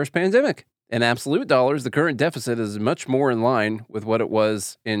coronavirus pandemic. In absolute dollars, the current deficit is much more in line with what it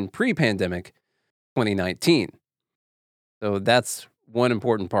was in pre-pandemic 2019. So that's one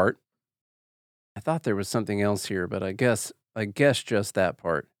important part. I thought there was something else here, but I guess just that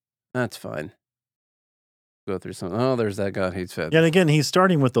part. That's fine. Go through some. Oh, there's that guy. He's fed. Yeah, and again, he's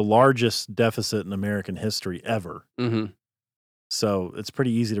starting with the largest deficit in American history ever. Mm-hmm. So it's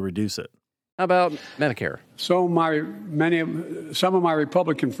pretty easy to reduce it. How about Medicare? Some of my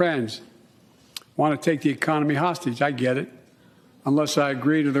Republican friends want to take the economy hostage. I get it, unless I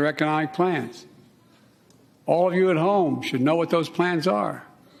agree to their economic plans. All of you at home should know what those plans are.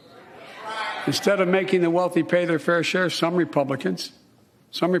 Instead of making the wealthy pay their fair share, some Republicans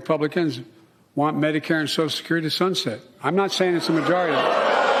want Medicare and Social Security to sunset. I'm not saying it's a majority.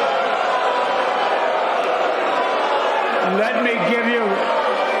 Let me give you,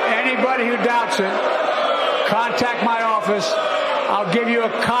 anybody who doubts it, contact my office. I'll give you a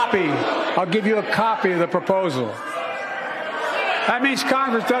copy. I'll give you a copy of the proposal. That means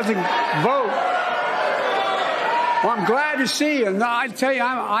Congress doesn't vote. Well, I'm glad to see you. No, I tell you,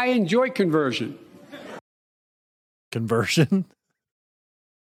 I enjoy conversion. Conversion?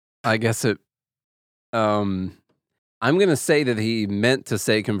 I guess it. I'm going to say that he meant to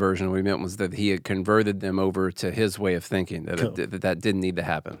say conversion. What he meant was that he had converted them over to his way of thinking, that that didn't need to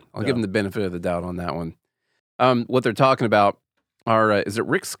happen. I'll give him the benefit of the doubt on that one. What they're talking about are, is it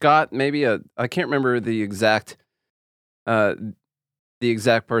Rick Scott? Maybe I can't remember the exact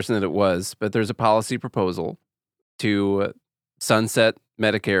person that it was, but there's a policy proposal to sunset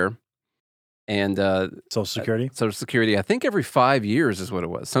Medicare and Social Security? Social Security. I think every 5 years is what it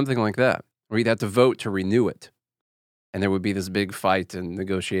was, something like that, where you'd have to vote to renew it. And there would be this big fight and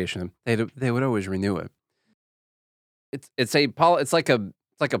negotiation. They would always renew it. It's like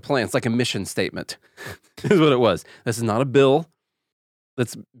a plan. It's like a mission statement. Is what it was. This is not a bill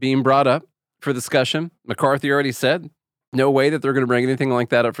that's being brought up for discussion. McCarthy already said no way that they're going to bring anything like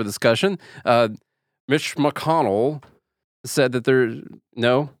that up for discussion. Mitch McConnell said that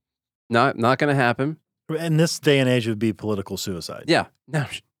not going to happen. In this day and age, it would be political suicide. Yeah. Now,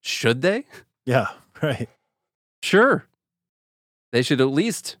 should they? Yeah, right. Sure. They should at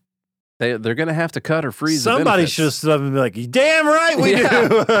least, they're going to have to cut or freeze the Somebody benefits. should have stood up and be like, "You damn right we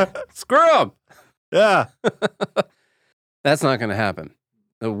Yeah. do." Screw them. Yeah. That's not going to happen.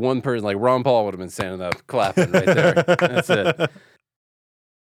 The one person like Ron Paul would have been standing up, clapping right there. That's it.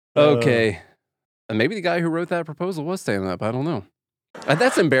 Okay. And maybe the guy who wrote that proposal was standing up. I don't know.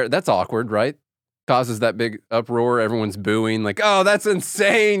 That's awkward, right? causes that big uproar. Everyone's booing, like, "Oh, that's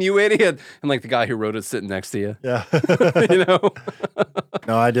insane, you idiot!" And like the guy who wrote it sitting next to you. Yeah. You know.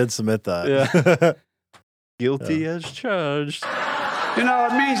 No, I did submit that. Yeah. Guilty as charged. You know,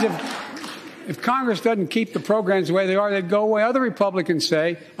 it means if Congress doesn't keep the programs the way they are, they'd go away. Other Republicans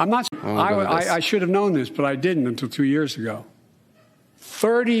say, I should have known this, but I didn't until 2 years ago.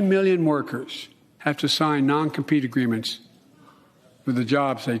 30 million workers have to sign non-compete agreements with the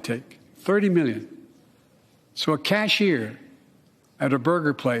jobs they take. 30 million. So a cashier at a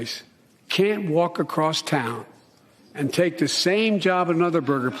burger place can't walk across town and take the same job at another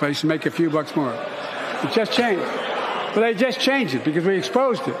burger place and make a few bucks more. It just changed. But they just changed it because we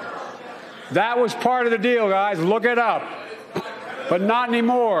exposed it. That was part of the deal, guys. Look it up. But not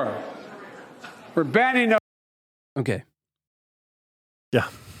anymore. We're banning those. Okay. Yeah.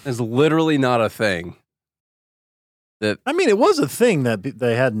 There's literally not a thing that. I mean, it was a thing that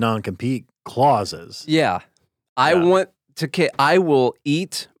they had non-compete clauses. Yeah. I will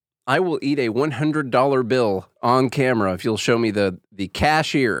eat a $100 bill on camera if you'll show me the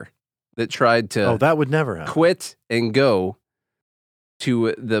cashier that tried to Oh, that would never happen. quit and go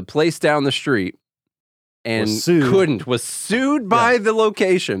to the place down the street and was sued by the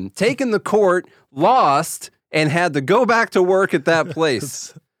location, taken to court, lost, and had to go back to work at that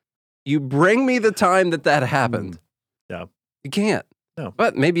place. You bring me the time that happened. Yeah. You can't. No.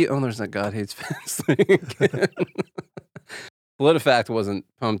 But maybe, there's that God hates fans thing. PolitiFact wasn't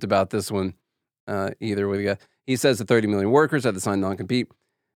pumped about this one either. He says the 30 million workers have to sign non-compete.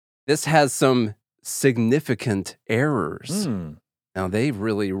 This has some significant errors. Now, they've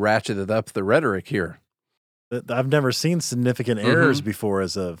really ratcheted up the rhetoric here. I've never seen significant errors before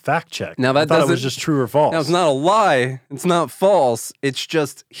as a fact check. Now, I thought it was just true or false. Now, it's not a lie. It's not false. It's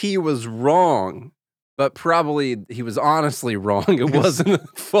just he was wrong. But probably he was honestly wrong. It wasn't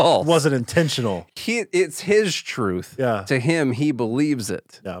false. It wasn't intentional. It's his truth. Yeah. To him, he believes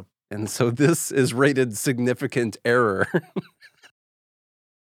it. Yeah. And so this is rated significant error.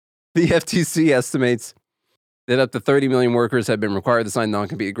 The FTC estimates that up to 30 million workers have been required to sign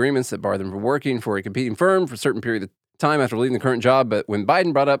non-compete agreements that bar them from working for a competing firm for a certain period of time after leaving the current job. But when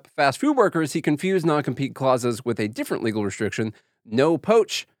Biden brought up fast food workers, he confused non-compete clauses with a different legal restriction,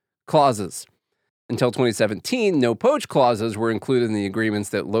 no-poach clauses. Until 2017, no-poach clauses were included in the agreements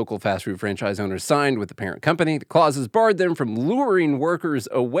that local fast food franchise owners signed with the parent company. The clauses barred them from luring workers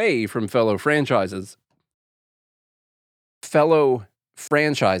away from fellow franchises. Fellow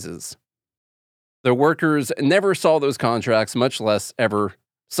franchises. The workers never saw those contracts, much less ever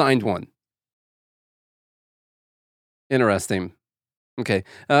signed one. Interesting. Okay.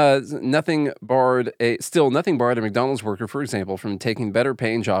 Nothing barred a McDonald's worker, for example, from taking better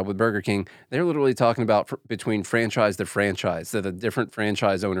paying job with Burger King. They're literally talking about between franchise to franchise, that a different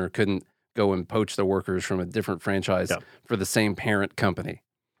franchise owner couldn't go and poach the workers from a different franchise for the same parent company.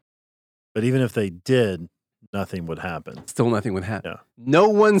 But even if they did, nothing would happen. Still nothing would happen. Yeah. No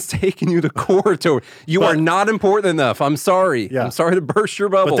one's taking you to court. You are not important enough. I'm sorry. Yeah. I'm sorry to burst your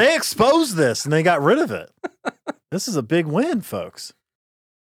bubble. But they exposed this and they got rid of it. This is a big win, folks.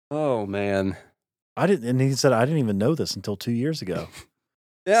 Oh, man. And he said, I didn't even know this until 2 years ago.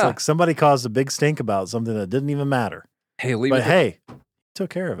 Yeah. It's like somebody caused a big stink about something that didn't even matter. Hey, he took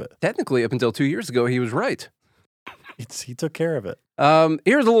care of it. Technically, up until 2 years ago, he was right. He took care of it.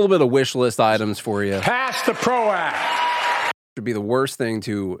 Here's a little bit of wish list items for you. Pass the PRO Act. Should be the worst thing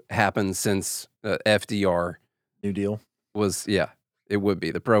to happen since FDR. New Deal. It would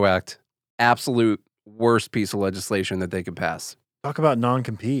be. The PRO Act. Absolute worst piece of legislation that they could pass. Talk about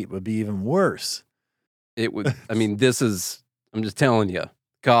non-compete would be even worse. It would. I mean, I'm just telling you,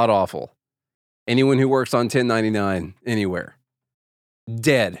 god awful. Anyone who works on 1099 anywhere,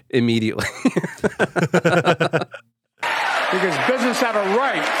 dead immediately. Because business have a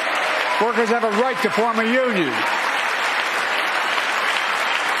right, workers have a right to form a union.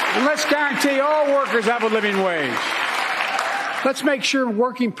 And let's guarantee all workers have a living wage. Let's make sure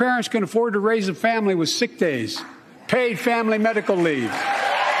working parents can afford to raise a family with sick days, paid family medical leave,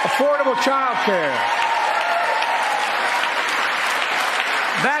 affordable child care.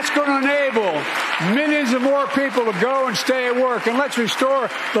 That's going to enable millions of more people to go and stay at work. And let's restore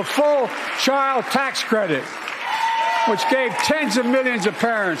the full child tax credit, which gave tens of millions of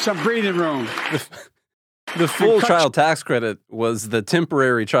parents some breathing room. The full child tax credit was the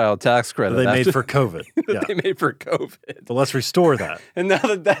temporary child tax credit they made for COVID. They made for COVID. So let's restore that. And now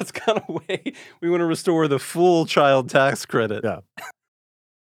that that's gone away, we want to restore the full child tax credit. Yeah.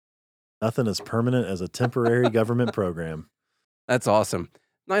 Nothing as permanent as a temporary government program. That's awesome.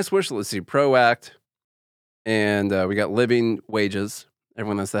 Nice wish. Let's see. PRO Act. And we got living wages.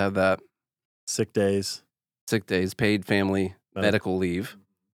 Everyone has to have that. Sick days. paid family medical leave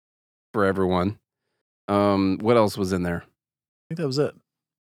for everyone. What else was in there? I think that was it.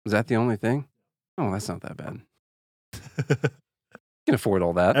 Was that the only thing? Oh, that's not that bad. You can afford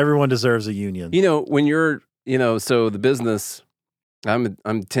all that. Everyone deserves a union. You know, when you're, so the business, I'm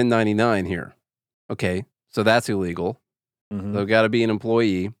 1099 here. Okay, so that's illegal. Mhm. So I got to be an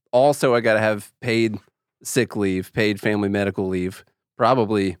employee. Also, I got to have paid sick leave, paid family medical leave,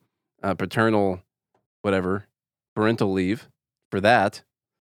 probably parental leave for that.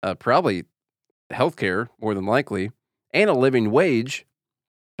 Probably healthcare, more than likely, and a living wage.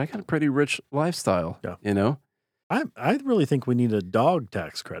 I got a pretty rich lifestyle. Yeah. I really think we need a dog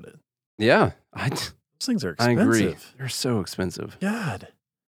tax credit. Yeah. Those things are I expensive. agree. They're so expensive. God.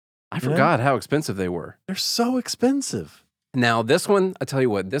 I forgot how expensive they were. They're so expensive. Now, this one, I tell you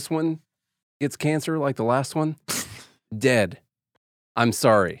what, this one gets cancer like the last one. Dead. I'm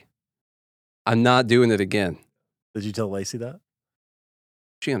sorry. I'm not doing it again. Did you tell Lacey that?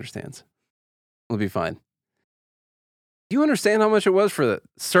 She understands. We'll be fine. Do you understand how much it was for the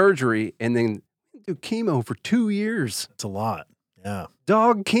surgery and then do chemo for 2 years? It's a lot. Yeah.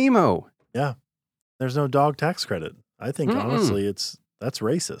 Dog chemo. Yeah. There's no dog tax credit. I think, honestly, that's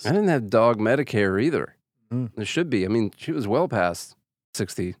racist. I didn't have dog Medicare either. Mm. There should be. I mean, she was well past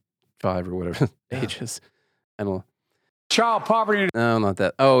 65 or whatever age is. I don't know. Child poverty. No, not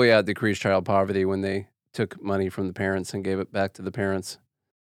that. Oh, yeah, decreased child poverty when they took money from the parents and gave it back to the parents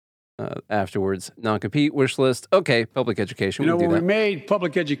afterwards. Non-compete, wish list. Okay, public education. You know, we when do we that. made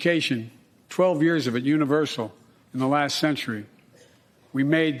public education, 12 years of it universal in the last century, we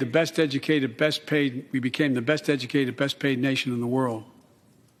made the best educated, best paid, we became the best educated, best paid nation in the world.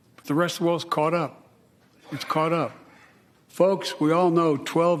 But the rest of the world's caught up. It's caught up. Folks, we all know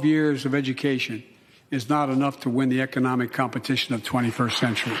 12 years of education is not enough to win the economic competition of 21st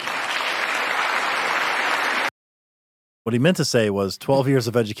century. What he meant to say was 12 years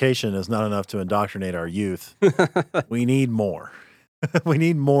of education is not enough to indoctrinate our youth. We need more. We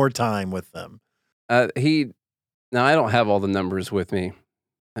need more time with them. Now, I don't have all the numbers with me.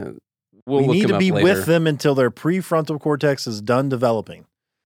 We'll we look need them to up be later. with them until their prefrontal cortex is done developing.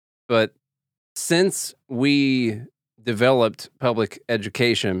 But since we developed public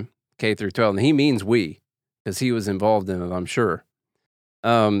education, K through 12, and he means we, because he was involved in it, I'm sure.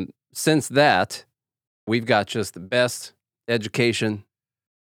 Since that, we've got just the best education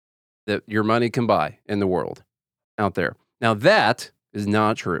that your money can buy in the world out there. Now, that is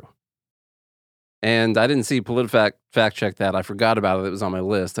not true. And I didn't see PolitiFact fact check that. I forgot about it. It was on my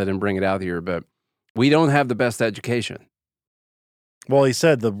list. I didn't bring it out here, but we don't have the best education. Well, he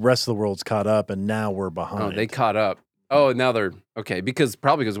said the rest of the world's caught up and now we're behind. Oh, they caught up. Oh, now they're okay.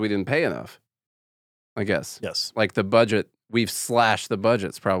 Probably because we didn't pay enough, I guess. Yes. Like the budget, we've slashed the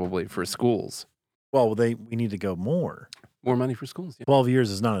budgets probably for schools. Well, we need to go more. More money for schools. Yeah. 12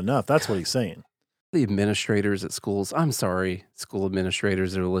 years is not enough. That's what he's saying. The administrators at schools, I'm sorry, school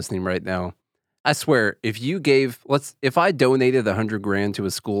administrators that are listening right now. I swear, if I donated $100,000 to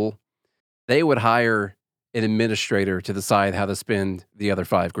a school, they would hire an administrator to decide how to spend the other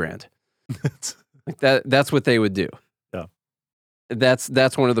 $5,000. Like that's what they would do. Yeah.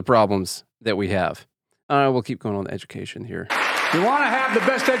 That's one of the problems that we have. We'll keep going on education here. You want to have the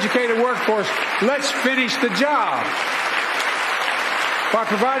best educated workforce, let's finish the job by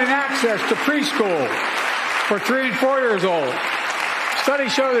providing access to preschool for 3 and 4 years old.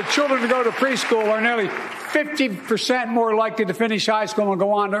 Studies show that children who go to preschool are nearly 50% more likely to finish high school and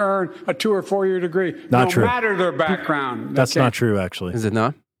go on to earn a 2 or 4 year degree. Not true. No matter their background. That's not true, actually. Is it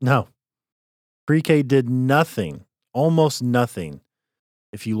not? No. Pre-K did nothing, almost nothing,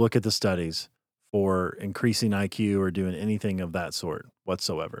 if you look at the studies, for increasing IQ or doing anything of that sort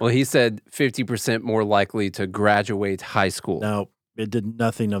whatsoever. Well, he said 50% more likely to graduate high school. No, it did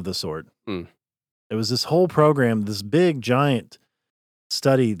nothing of the sort. Hmm. It was this whole program, this big, giant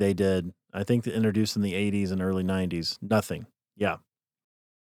study they did, I think they introduced in the 80s and early 90s. Nothing. Yeah.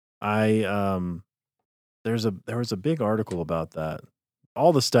 There was a big article about that.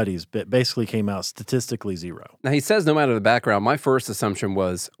 All the studies basically came out statistically zero. Now, he says no matter the background, my first assumption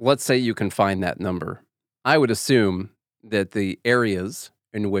was, let's say you can find that number. I would assume that the areas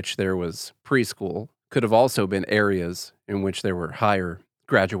in which there was preschool could have also been areas in which there were higher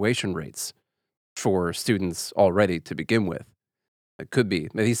graduation rates for students already to begin with. It could be.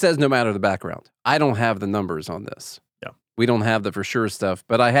 But he says no matter the background. I don't have the numbers on this. Yeah. We don't have the for sure stuff,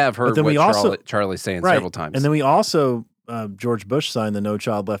 but I have heard what Charlie's saying several times. And then we also... George Bush signed the No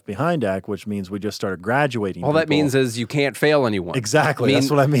Child Left Behind Act, which means we just started graduating. All that means is you can't fail anyone. Exactly.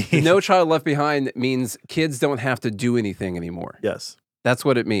 That's what I mean. No Child Left Behind means kids don't have to do anything anymore. Yes. That's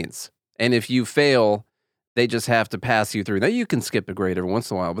what it means. And if you fail, they just have to pass you through. Now, you can skip a grade every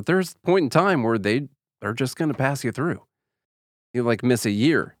once in a while, but there's a point in time where they're just going to pass you through. You like miss a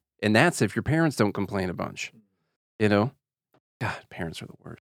year. And that's if your parents don't complain a bunch. You know? God, parents are the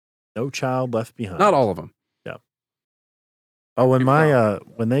worst. No child left behind. Not all of them. Yeah. Oh,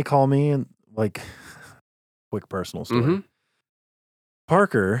 when they call me and like, quick personal story. Mm-hmm.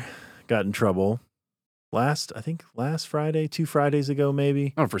 Parker got in trouble last Friday, 2 Fridays ago,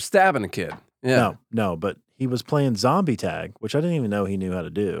 maybe. Oh, for stabbing a kid. Yeah. No, but he was playing zombie tag, which I didn't even know he knew how to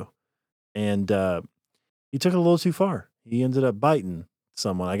do. And he took it a little too far. He ended up biting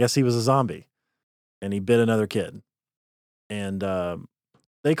someone. I guess he was a zombie. And he bit another kid. And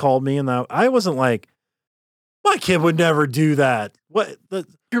they called me, and I wasn't like, my kid would never do that. What?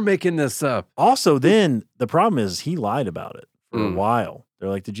 You're making this up. Also, then the problem is he lied about it for a while. They're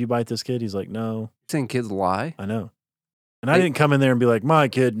like, did you bite this kid? He's like, no. You're saying kids lie? I know. And I didn't come in there and be like, my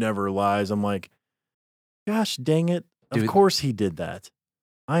kid never lies. I'm like, gosh dang it. Of course he did that.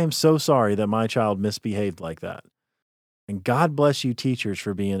 I am so sorry that my child misbehaved like that. And God bless you teachers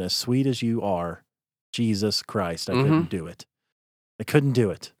for being as sweet as you are. Jesus Christ, I couldn't do it. I couldn't do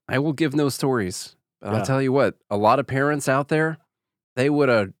it. I will give no stories. But I'll tell you what, a lot of parents out there, they would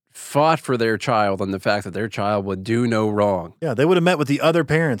have fought for their child and the fact that their child would do no wrong. Yeah, they would have met with the other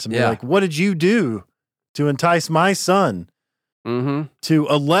parents and be like, what did you do to entice my son to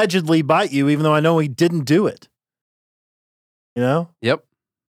allegedly bite you, even though I know he didn't do it? You know? Yep.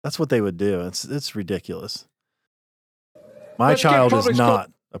 That's what they would do. It's ridiculous. My child is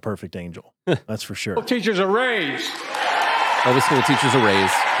not a perfect angel. That's for sure. Teachers a raise. Public school teachers a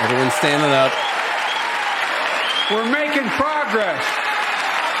raise. Everyone's standing up. We're making progress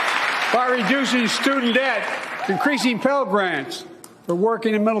by reducing student debt, increasing Pell Grants for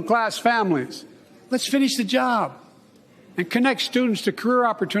working and middle-class families. Let's finish the job and connect students to career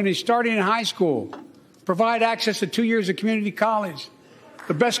opportunities starting in high school. Provide access to 2 years of community college,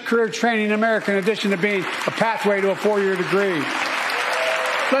 the best career training in America, in addition to being a pathway to a 4-year degree.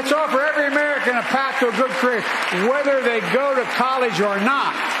 Let's offer every American a path to a good career, whether they go to college or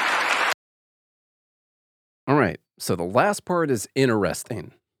not. All right. So the last part is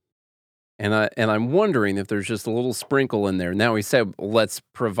interesting. And I'm wondering if there's just a little sprinkle in there. Now he said, let's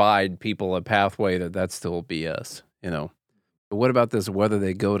provide people a pathway that's still BS, you know. But what about this, whether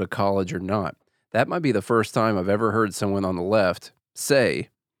they go to college or not? That might be the first time I've ever heard someone on the left say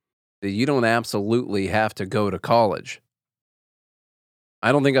that you don't absolutely have to go to college.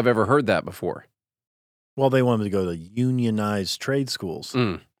 I don't think I've ever heard that before. Well, they want them to go to unionized trade schools.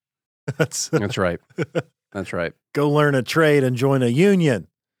 That's right. That's right. Go learn a trade and join a union.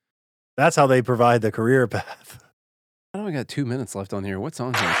 That's how they provide the career path. I don't got 2 minutes left on here. What's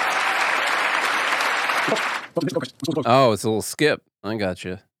on here? Oh, it's a little skip. I got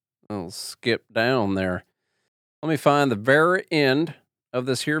you. A little skip down there. Let me find the very end of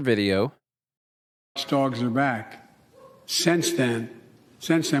this here video. Dogs are back. Since then,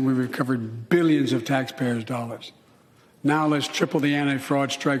 we've recovered billions of taxpayers' dollars. Now let's triple the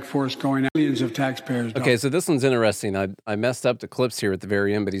anti-fraud strike force going at billions of taxpayers' dollars. Okay, so this one's interesting. I messed up the clips here at the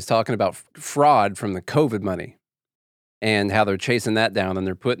very end, but he's talking about fraud from the COVID money and how they're chasing that down, and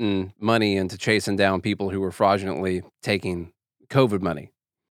they're putting money into chasing down people who were fraudulently taking COVID money.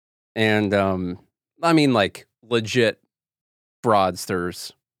 And I mean, like legit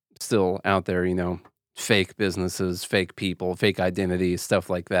fraudsters still out there, you know, fake businesses, fake people, fake identities, stuff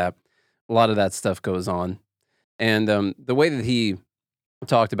like that. A lot of that stuff goes on. And the way that he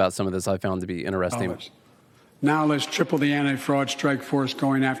talked about some of this, I found to be interesting. Now let's triple the anti-fraud strike force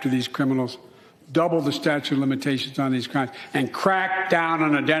going after these criminals, double the statute of limitations on these crimes, and crack down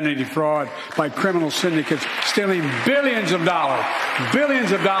on identity fraud by criminal syndicates stealing billions of dollars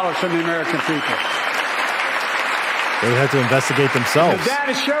from the American people. They would have to investigate themselves. The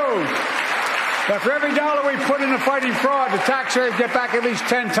data shows that for every dollar we put into fighting fraud, the taxpayers get back at least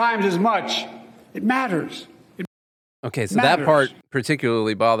 10 times as much. It matters. Okay, so that part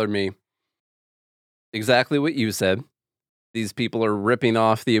particularly bothered me. Exactly what you said. These people are ripping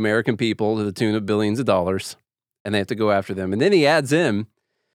off the American people to the tune of billions of dollars, and they have to go after them. And then he adds in,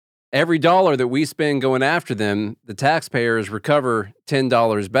 every dollar that we spend going after them, the taxpayers recover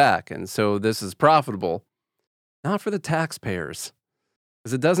 $10 back. And so this is profitable. Not for the taxpayers,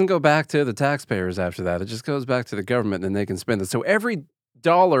 because it doesn't go back to the taxpayers after that. It just goes back to the government, and they can spend it. So every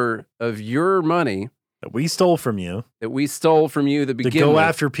dollar of your money that we stole from you, to begin to go with,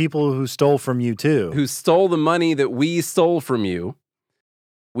 after people who stole from you too, who stole the money that we stole from you,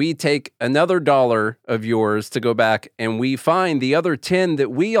 we take another dollar of yours to go back, and we find the other 10 that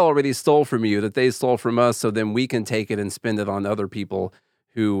we already stole from you, that they stole from us, so then we can take it and spend it on other people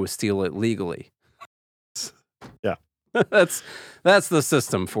who steal it legally. Yeah. That's the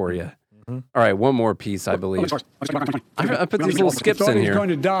system for you. Mm-hmm. All right, one more piece, I believe. I put these little skips in He was here. going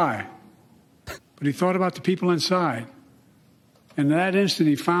to die, but he thought about the people inside. And in that instant,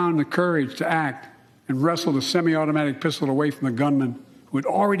 he found the courage to act and wrestled a semi-automatic pistol away from the gunman who had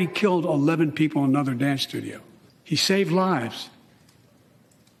already killed 11 people in another dance studio. He saved lives.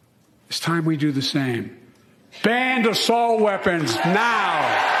 It's time we do the same. Ban assault weapons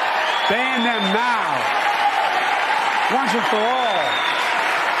now. Ban them now. Once and for all.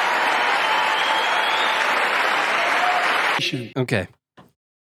 Okay.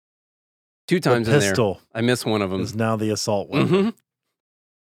 2 times The in there. pistol I missed one of them. is now the assault weapon. Mm-hmm.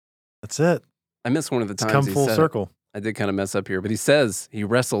 That's it. I missed one of the It's times come he full said it. circle. I did kind of mess up here, but he says he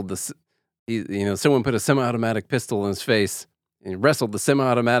wrestled someone put a semi-automatic pistol in his face and he wrestled the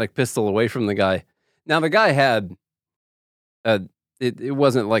semi-automatic pistol away from the guy. Now the guy had, it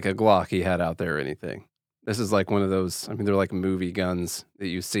wasn't like a Glock he had out there or anything. This is like one of those, I mean, they're like movie guns that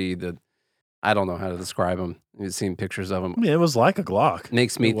you see that, I don't know how to describe them. You've seen pictures of them. I mean, it was like a Glock.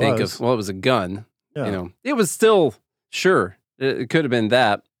 Makes me It think was. of, well, it was a gun. Yeah. You know, it was still, sure, it could have been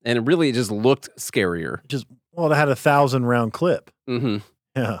that. And it really just looked scarier. Well, it had a 1,000-round clip. Mm-hmm.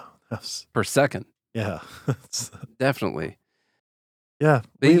 Yeah. Per second. Yeah. Definitely. Yeah.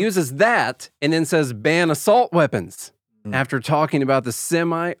 But he uses that and then says ban assault weapons after talking about the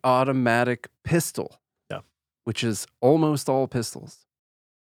semi-automatic pistol. Yeah. Which is almost all pistols.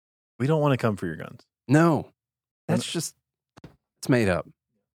 We don't want to come for your guns. No. That's just, it's made up.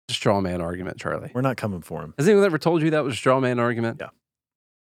 It's a straw man argument, Charlie. We're not coming for him. Has anyone ever told you that was a straw man argument? Yeah.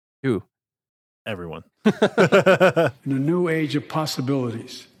 Who? Everyone. In a new age of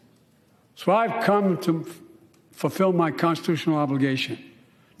possibilities. So I've come to fulfill my constitutional obligation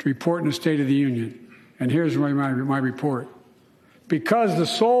to report in the State of the Union. And here's my report. Because the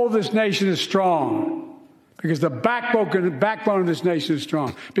soul of this nation is strong, because the backbone of this nation is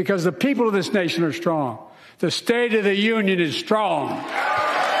strong, because the people of this nation are strong, the State of the Union is strong.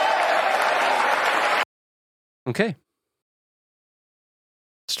 Okay.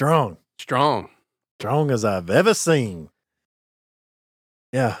 Strong. Strong. Strong as I've ever seen.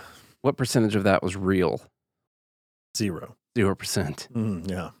 Yeah. What percentage of that was real? 0. 0%.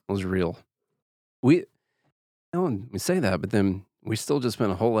 Yeah. Was real. We say that, but then we still just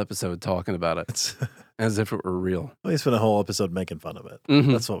spent a whole episode talking about it It's, as if it were real. we spent a whole episode making fun of it.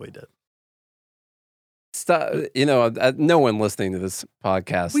 Mhm. That's what we did. Stop, no one listening to this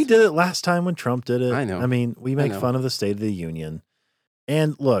podcast. We did it last time when Trump did it. I know. I mean, we make know. fun of the State of the Union.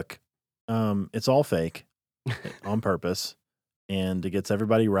 And look, it's all fake on purpose. And it gets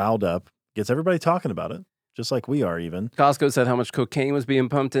everybody riled up, gets everybody talking about it, just like we are even. Costco said how much cocaine was being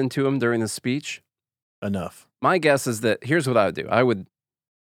pumped into him during the speech. Enough. My guess is that here's what I would do. I would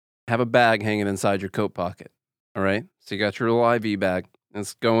have a bag hanging inside your coat pocket. All right. So you got your little IV bag. And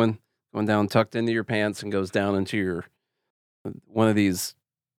it's going down, tucked into your pants and goes down into your one of these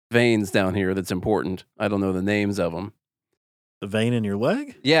veins down here that's important. I don't know the names of them. The vein in your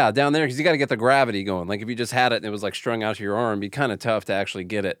leg? Yeah, down there, because you got to get the gravity going. Like if you just had it and it was like strung out to your arm, it'd be kind of tough to actually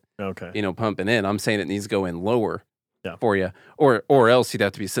get it, Okay. pumping in. I'm saying it needs to go in lower Yeah. for you. Or else you'd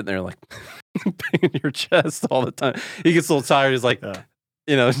have to be sitting there like banging your chest all the time. He gets a little tired. He's like,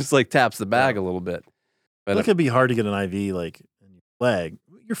 Yeah. just like taps the bag a little bit. But It could be hard to get an IV like in your leg.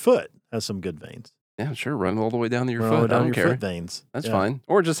 Your foot has some good veins. yeah, sure, run all the way down to your Run all the way foot. I down don't your care. foot veins. That's Yeah. fine.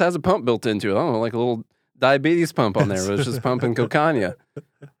 Or it just has a pump built into it. I don't know, like a little diabetes pump on there. Where it's just pumping cocaine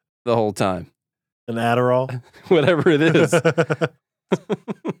the whole time. An Adderall. Whatever it is.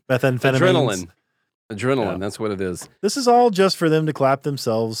 Methamphetamine. Adrenaline. Yeah. That's what it is. This is all just for them to clap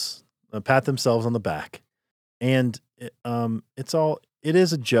themselves, pat themselves on the back. And it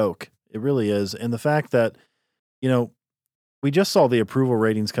is a joke. It really is. And the fact that, we just saw the approval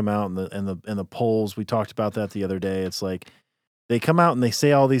ratings come out and the polls. We talked about that the other day. It's like they come out and they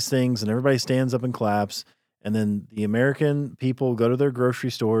say all these things and everybody stands up and claps. And then the American people go to their grocery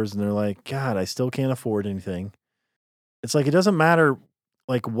stores and they're like, God, I still can't afford anything. It's like, it doesn't matter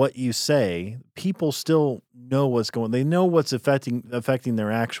like what you say, people still know what's going, they know what's affecting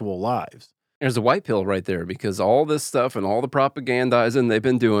their actual lives. There's a white pill right there because all this stuff and all the propagandizing they've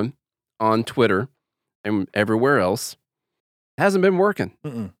been doing on Twitter and everywhere else hasn't been working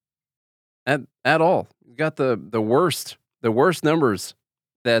at all. You got the worst numbers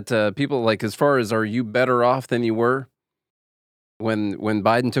that people like as far as are you better off than you were when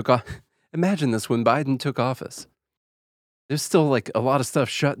Biden took off. Imagine this, when Biden took office. There's still like a lot of stuff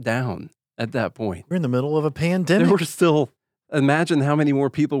shut down at that point. We're in the middle of a pandemic. There were still, imagine how many more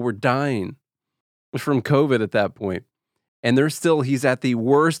people were dying from COVID at that point. And he's at the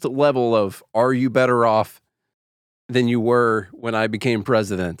worst level of, are you better off than you were when I became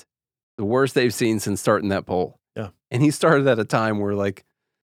president? The worst they've seen since starting that poll. Yeah. And he started at a time where like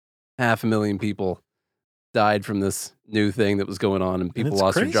 500,000 people died from this new thing that was going on, and people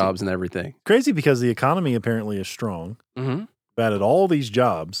lost their jobs and everything. Crazy because the economy apparently is strong. Mm-hmm. Added all these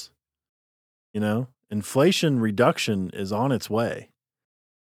jobs, inflation reduction is on its way.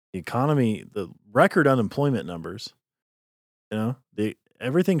 The economy, the record unemployment numbers,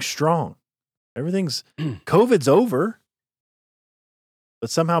 everything's strong. Everything's COVID's over,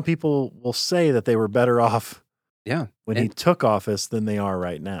 but somehow people will say that they were better off when he took office than they are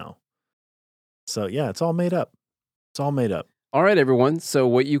right now. So yeah, it's all made up. It's all made up. All right, everyone. So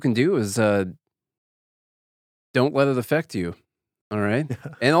what you can do is don't let it affect you. All right.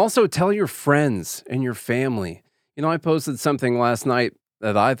 And also tell your friends and your family. I posted something last night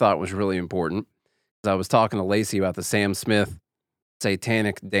that I thought was really important. I was talking to Lacey about the Sam Smith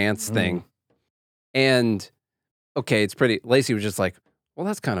satanic dance thing. And okay, it's pretty. Lacey was just like, well,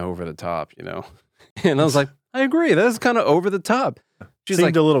 that's kind of over the top, And I was like, I agree. That's kind of over the top. She's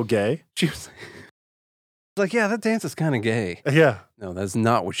seemed a little gay. She was like, yeah, that dance is kind of gay. Yeah. No, that's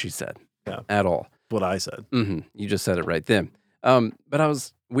not what she said at all. What I said. Mm-hmm. You just said it right then.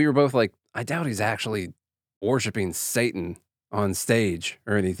 But we were both like, I doubt he's actually worshiping Satan on stage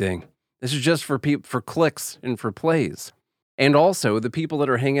or anything. This is just for clicks and for plays. And also the people that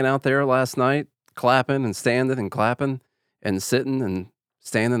are hanging out there last night, clapping and standing and clapping and sitting and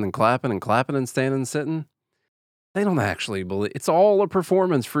standing and clapping and standing and sitting. They don't actually believe. It's all a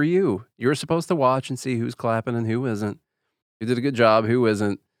performance for you. You're supposed to watch and see who's clapping and who isn't. Who did a good job, who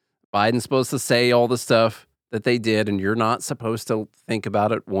isn't. Biden's supposed to say all the stuff that they did, and you're not supposed to think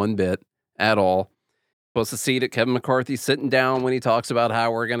about it one bit at all. Supposed to see that Kevin McCarthy sitting down when he talks about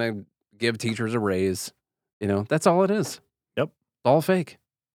how we're going to give teachers a raise. That's all it is. Yep. It's all fake.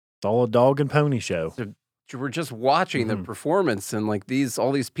 It's all a dog and pony show. We're just watching the performance, and like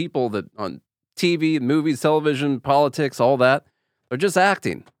all these people that on TV, movies, television, politics, all that, they're just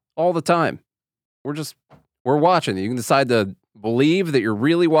acting all the time. We're watching. You can decide to believe that you're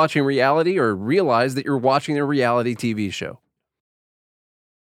really watching reality or realize that you're watching a reality TV show.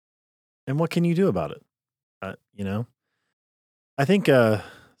 And what can you do about it? I think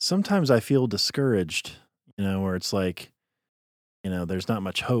sometimes I feel discouraged, where it's like, there's not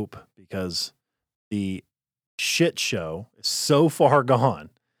much hope because the shit show is so far gone.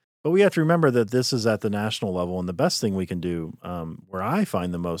 But we have to remember that this is at the national level, and the best thing we can do, where I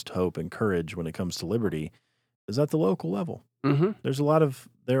find the most hope and courage when it comes to liberty, is at the local level. Mm-hmm.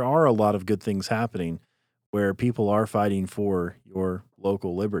 There are a lot of good things happening where people are fighting for your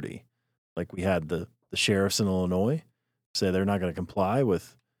local liberty. Like we had the sheriffs in Illinois say they're not going to comply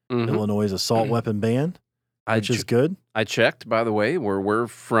with Illinois' assault weapon ban, which is good. I checked, by the way, where we're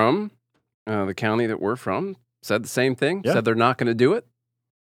from, the county that we're from, said the same thing. Yeah. Said they're not going to do it.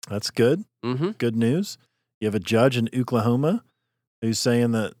 That's good. Mm-hmm. Good news. You have a judge in Oklahoma who's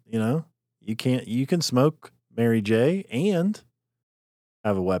saying that, you can smoke Mary J. and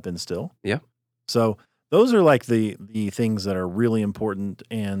have a weapon still. Yeah. So those are like the things that are really important.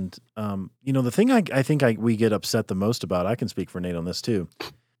 And, the thing I think we get upset the most about, I can speak for Nate on this too,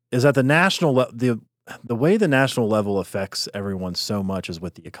 is that the national, the way the national level affects everyone so much is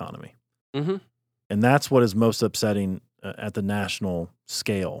with the economy. Mm-hmm. And that's what is most upsetting at the national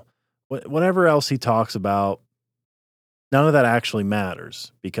scale. Whatever else he talks about, none of that actually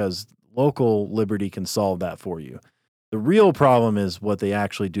matters because local liberty can solve that for you. The real problem is what they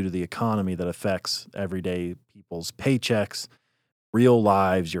actually do to the economy that affects everyday people's paychecks, real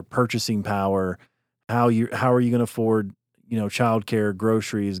lives, your purchasing power, how are you going to afford, childcare,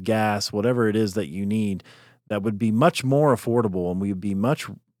 groceries, gas, whatever it is that you need that would be much more affordable, and we would be much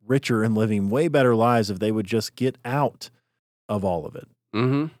richer and living way better lives if they would just get out of all of it.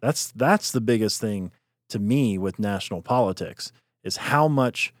 Mm-hmm. That's the biggest thing to me with national politics is how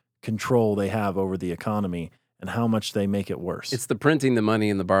much control they have over the economy and how much they make it worse. It's the printing the money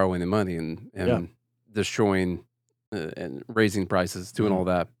and the borrowing the money and destroying and raising prices, doing all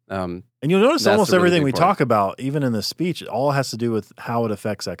that. And you'll notice almost everything we talk about, even in the speech, it all has to do with how it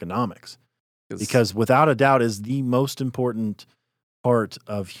affects economics. Because without a doubt is the most important part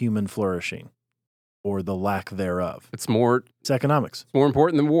of human flourishing or the lack thereof. It's economics. It's more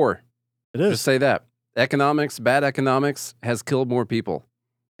important than war. It is. Just say that. Bad economics has killed more people.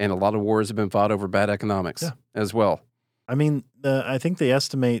 And a lot of wars have been fought over bad economics as well. I mean, I think they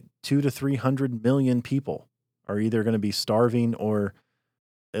estimate 200 to 300 million people are either going to be starving or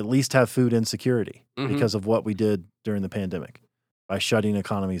at least have food insecurity because of what we did during the pandemic by shutting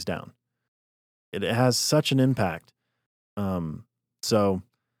economies down. It has such an impact. So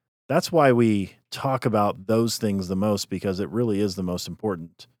that's why we talk about those things the most, because it really is the most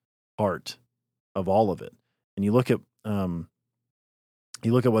important part of all of it. And you look at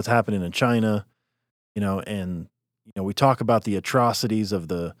what's happening in China, and we talk about the atrocities of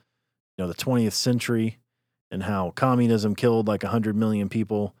the 20th century and how communism killed like 100 million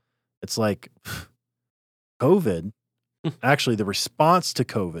people. It's like COVID, actually the response to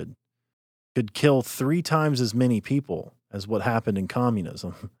COVID could kill 3 times as many people as what happened in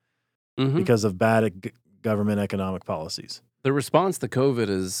communism because of bad government economic policies. The response to COVID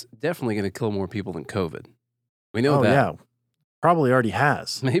is definitely going to kill more people than COVID. We know that. Yeah. Probably already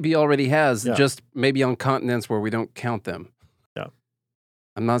has. Maybe already has, Yeah. just maybe on continents where we don't count them. Yeah.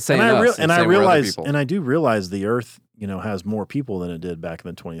 I'm not saying And us. I'm saying we're other people. I do realize the earth, has more people than it did back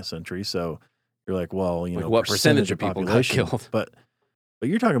in the 20th century. So you're like, well, Like what percentage of people got population. killed? But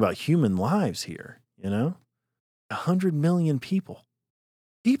you're talking about human lives here, 100 million people.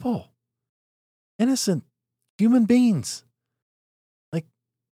 Innocent human beings. Like,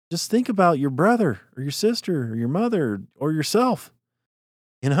 just think about your brother or your sister or your mother or yourself,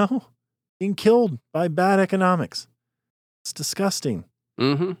 being killed by bad economics. It's disgusting.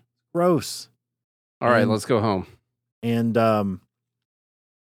 Mm-hmm. Gross. All right, let's go home. And I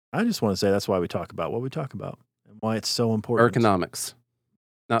just want to say that's why we talk about what we talk about and why it's so important. Ergonomics.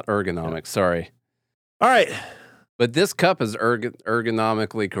 Not ergonomics, sorry. All right. But this cup is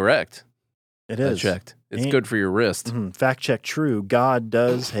ergonomically correct. It I is. checked. It's good for your wrist. Fact check true. God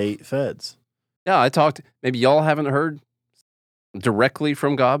does hate feds. Yeah, I talked. Maybe y'all haven't heard directly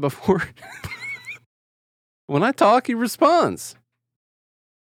from God before. When I talk, he responds.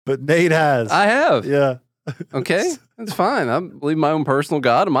 But Nate has. I have. Yeah. Okay, that's fine. I believe my own personal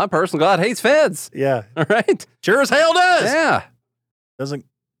God, and my personal God hates feds. Yeah. All right. Sure as hell does. Yeah.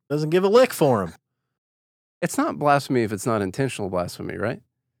 Doesn't give a lick for him. It's not blasphemy if it's not intentional blasphemy, right?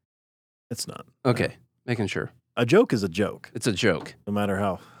 It's not. Okay, No. making sure. A joke is a joke, It's a joke. no matter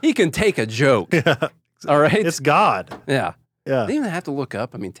how. He can take a joke. Yeah. All right. It's God. Yeah. Yeah. They even have to look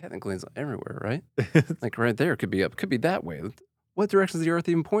up. I mean, technically, it's everywhere, right? Like right there, could be up, could be that way. What direction is the Earth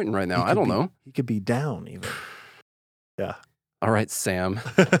even pointing right now? I don't know. He could be down even. Yeah. All right, Sam.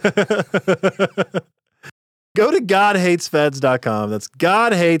 Go to GodHatesFeds.com. That's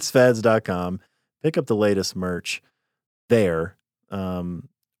GodHatesFeds.com. Pick up the latest merch there.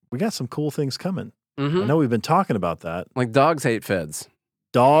 We got some cool things coming. I know we've been talking about that. Like dogs hate feds.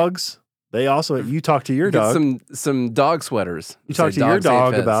 Dogs. They also, you talk to your Get dog. some dog sweaters. You Say talk to your dogs hate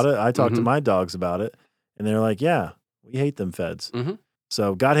dog feds. about it. I talk to my dogs about it. And they're like, yeah, we hate them feds.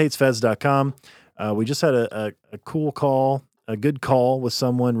 So GodHatesFeds.com. We just had a cool call, a good call with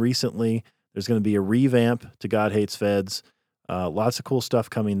someone recently. There's going to be a revamp to God Hates Feds. Lots of cool stuff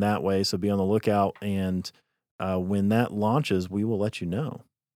coming that way. So be on the lookout. And when that launches, we will let you know.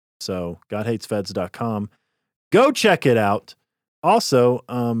 So GodHatesFeds.com. Go check it out. Also,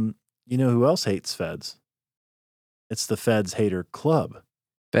 you know who else hates feds? It's the Feds Hater Club.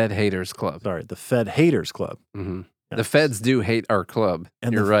 Fed Haters Club. Sorry, the Fed Haters Club. Mm-hmm. Yeah. The feds do hate our club.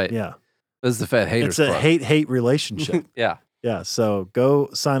 And You're right. Yeah. This is the Fed Haters It's a Club. hate relationship. Yeah. Yeah. So go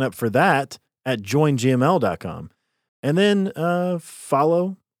sign up for that at joingml.com. And then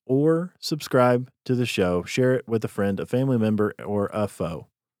follow or subscribe to the show. Share it with a friend, a family member, or a foe.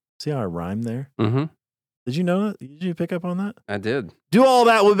 See how I rhymed there? Mm-hmm. Did you know that? Did you pick up on that? I did. Do all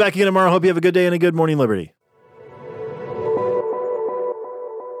that. We'll be back again tomorrow. Hope you have a good day and a good morning, Liberty.